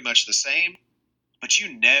thrall are pretty much the same, but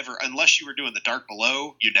you never, unless you were doing the Dark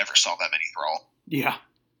Below, you never saw that many thrall. Yeah.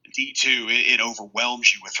 D2, it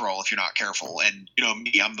overwhelms you with thrall if you're not careful. And you know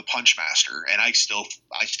me, I'm the punch master, and I still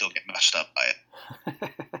get messed up by it.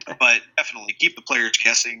 But definitely keep the players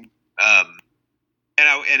guessing.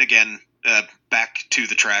 And again, back to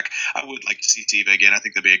the track, I would like to see Tiva again. I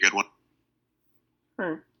think that'd be a good one. All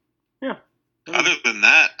right. Yeah. Other than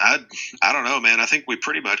that, I don't know, man. I think we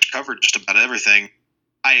pretty much covered just about everything.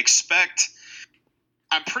 I'm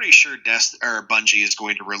pretty sure Bungie is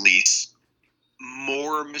going to release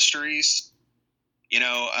more mysteries. You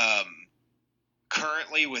know,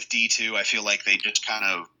 currently with D2, I feel like they just kind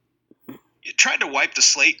of tried to wipe the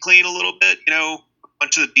slate clean a little bit. You know, a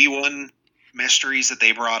bunch of the D1 mysteries that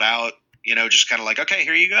they brought out, you know, just kind of like, okay,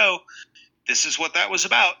 here you go. This is what that was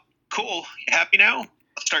about. Cool. You happy now?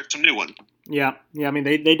 Let's start some new ones. Yeah. I mean,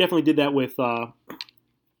 they definitely did that with the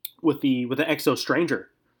Exo Stranger.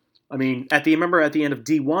 I mean, at the end of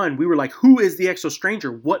D1, we were like, who is the Exo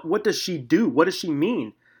Stranger? What does she do? What does she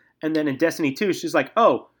mean? And then in Destiny 2, she's like,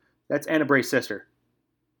 oh, that's Anna Bray's sister.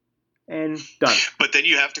 And done. But then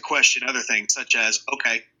you have to question other things, such as,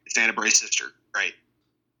 okay, it's Anna Bray's sister. Right.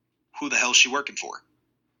 Who the hell is she working for?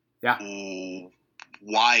 Yeah.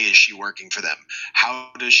 Why is she working for them?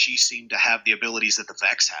 How does she seem to have the abilities that the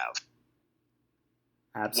Vex have?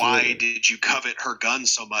 Absolutely. Why did you covet her gun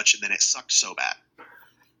so much and then it sucked so bad?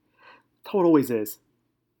 How it always is.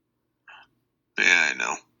 Yeah, I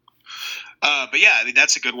know. But yeah, I mean,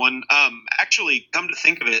 that's a good one. Actually, come to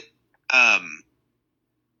think of it, I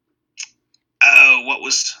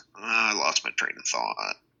lost my train of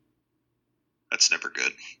thought. That's never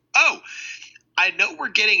good. Oh, I know we're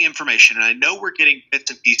getting information, and I know we're getting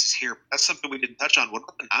bits and pieces here. But that's something we didn't touch on. What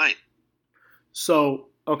about the 9? So,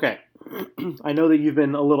 okay. I know that you've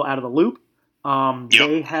been a little out of the loop. Yep.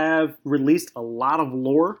 They have released a lot of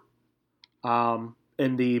lore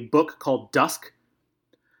in the book called Dusk.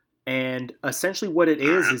 And essentially what it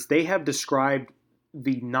is they have described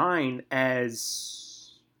the 9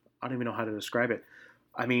 as, I don't even know how to describe it.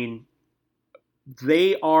 I mean,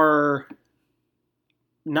 they are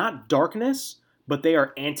not darkness, but they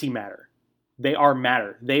are antimatter. They are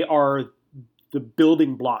matter. They are the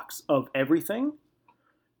building blocks of everything.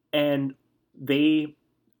 And they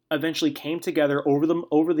eventually came together over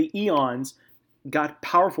the eons, got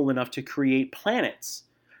powerful enough to create planets.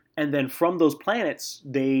 And then from those planets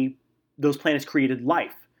created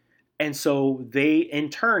life. And so they, in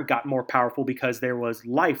turn, got more powerful because there was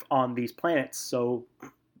life on these planets. So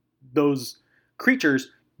those creatures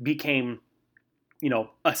became,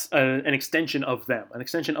 an extension of them, an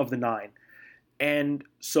extension of the 9. And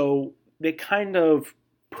so they kind of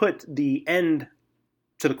put the end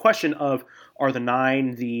to the question of, are the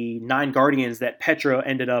 9 guardians that Petra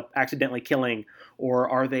ended up accidentally killing, or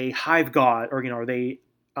are they hive god, or are they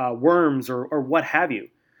worms, or what have you?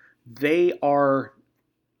 They are.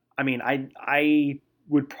 I mean, I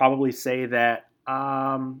would probably say that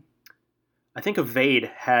I think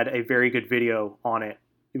Evade had a very good video on it.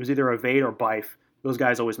 It was either Evade or Bife. Those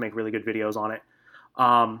guys always make really good videos on it.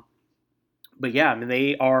 But yeah, I mean,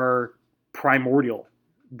 they are primordial.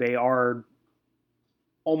 They are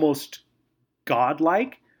almost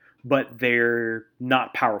godlike, but they're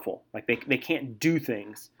not powerful. Like they can't do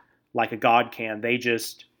things like a god can. They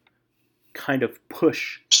just kind of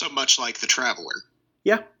push. So much like the Traveler.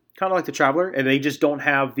 Yeah, kind of like the Traveler, and they just don't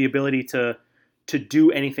have the ability to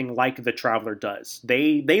do anything like the Traveler does.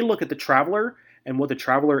 They look at the Traveler and what the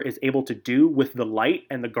Traveler is able to do with the light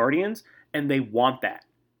and the Guardians, and they want that.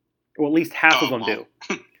 Or at least half of them do.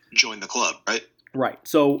 Join the club, right? Right.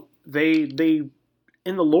 So they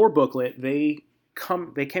in the lore booklet, they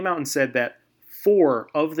came out and said that 4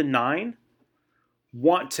 of the 9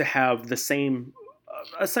 want to have the same,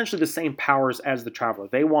 essentially the same powers as the Traveler.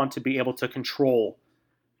 They want to be able to control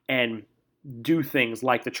and do things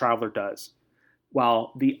like the Traveler does.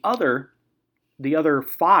 While the other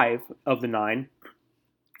 5 of the 9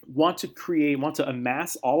 want to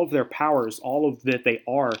amass all of their powers, all of that they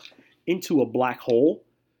are, into a black hole,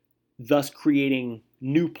 thus creating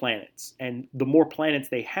new planets. And the more planets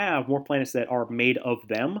they have, more planets that are made of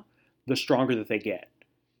them, the stronger that they get.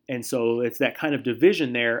 And so it's that kind of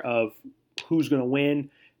division there of who's going to win.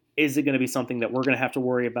 Is it going to be something that we're going to have to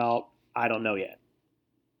worry about? I don't know yet.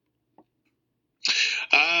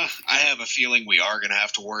 I have a feeling we are going to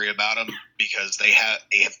have to worry about them because they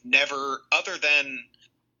have never, other than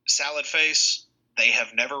Salad Face, they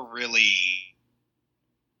have never really.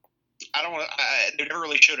 They never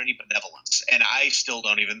really showed any benevolence, and I still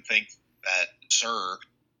don't even think that Xur.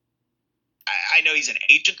 I know he's an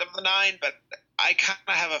agent of the Nine, but I kind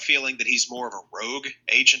of have a feeling that he's more of a rogue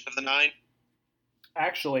agent of the Nine.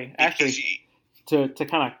 Actually, to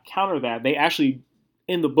kind of counter that, they actually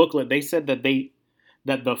in the booklet they said that the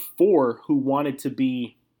four who wanted to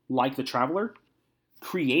be like the Traveler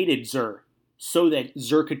created Xur so that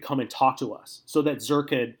Xur could come and talk to us, so that Xur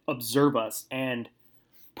could observe us and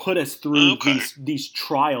put us through these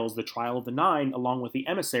trials, the trial of the Nine, along with the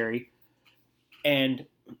emissary, and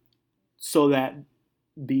so that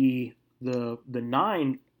the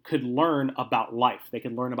Nine could learn about life. They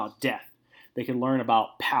could learn about death. They could learn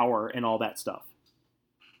about power and all that stuff.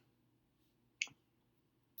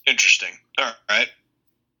 Interesting. All right.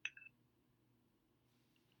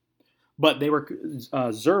 But they were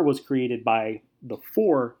Xur was created by the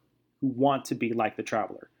four who want to be like the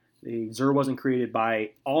Traveler. Xur wasn't created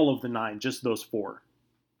by all of the Nine, just those four.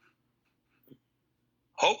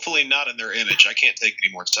 Hopefully not in their image. I can't take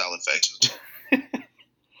any more Salad Faces.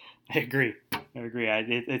 I agree.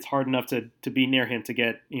 It's hard enough to be near him to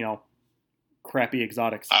get, crappy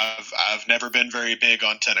exotics. I've never been very big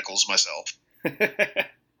on tentacles myself.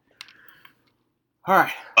 All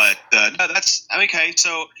right. But no, that's okay.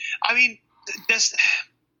 So,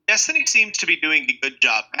 Destiny seems to be doing a good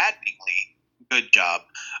job, maddeningly good job,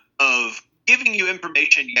 of giving you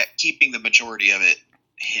information yet keeping the majority of it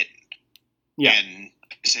hidden. Yeah. And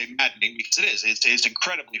I say maddening because it is. It's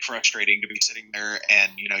incredibly frustrating to be sitting there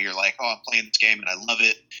and, you're like, oh, I'm playing this game and I love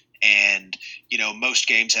it. And, most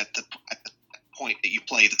games at the point that you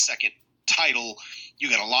play the second title, you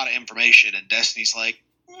get a lot of information, and Destiny's like,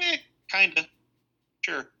 kind of.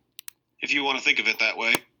 Sure, if you want to think of it that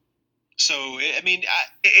way. So, I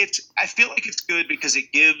feel like it's good because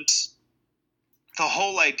it gives the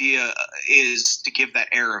whole idea is to give that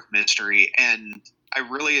air of mystery, and I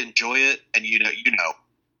really enjoy it. And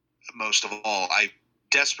most of all, I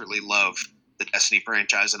desperately love the Destiny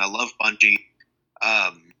franchise, and I love Bungie.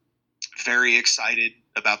 Very excited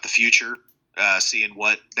about the future, seeing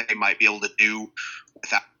what they might be able to do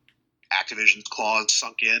without Activision's claws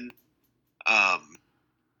sunk in.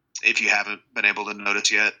 If you haven't been able to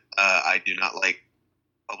notice yet, I do not like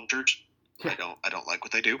publishers. I don't like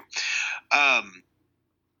what they do.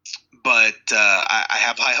 But I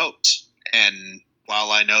have high hopes, and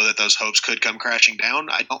while I know that those hopes could come crashing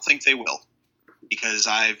down, I don't think they will, because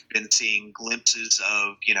I've been seeing glimpses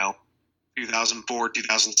of 2004,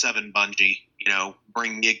 2007 Bungie,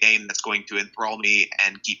 bring me a game that's going to enthrall me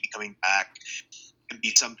and keep me coming back, and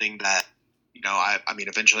be something that.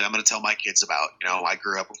 Eventually I'm going to tell my kids about. I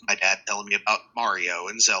grew up with my dad telling me about Mario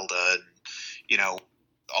and Zelda and,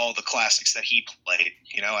 all the classics that he played.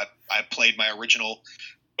 I played my original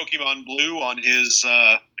Pokemon Blue on his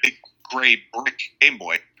big gray brick Game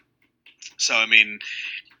Boy. So,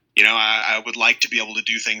 I would like to be able to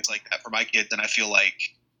do things like that for my kids, and I feel like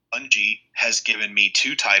Bungie has given me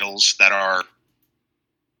two titles that are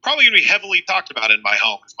probably going to be heavily talked about in my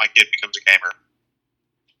home if my kid becomes a gamer.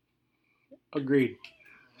 Agreed.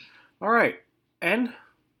 All right, and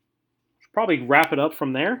probably wrap it up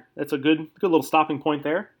from there. That's a good little stopping point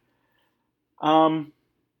there. I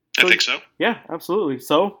think so. Yeah, absolutely.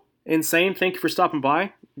 So, Insane, thank you for stopping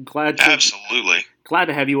by. Absolutely. Glad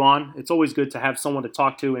to have you on. It's always good to have someone to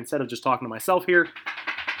talk to instead of just talking to myself here.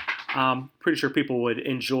 Pretty sure people would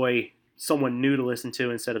enjoy someone new to listen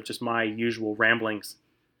to instead of just my usual ramblings.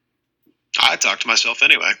 I talk to myself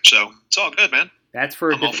anyway, so it's all good, man. That's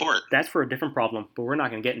for a different problem, but we're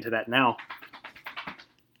not going to get into that now.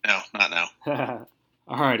 No, not now.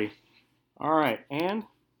 Alrighty. All right, and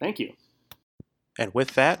thank you. And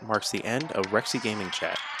with that marks the end of Rexy Gaming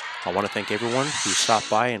Chat. I want to thank everyone who stopped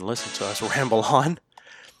by and listened to us ramble on.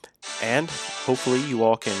 And hopefully you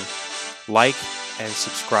all can like and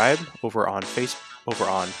subscribe over on iTunes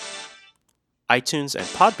and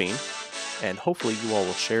Podbean. And hopefully you all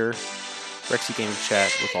will share Rexy Gaming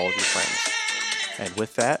Chat with all of your friends. And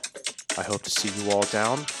with that, I hope to see you all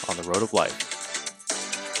down on the road of life.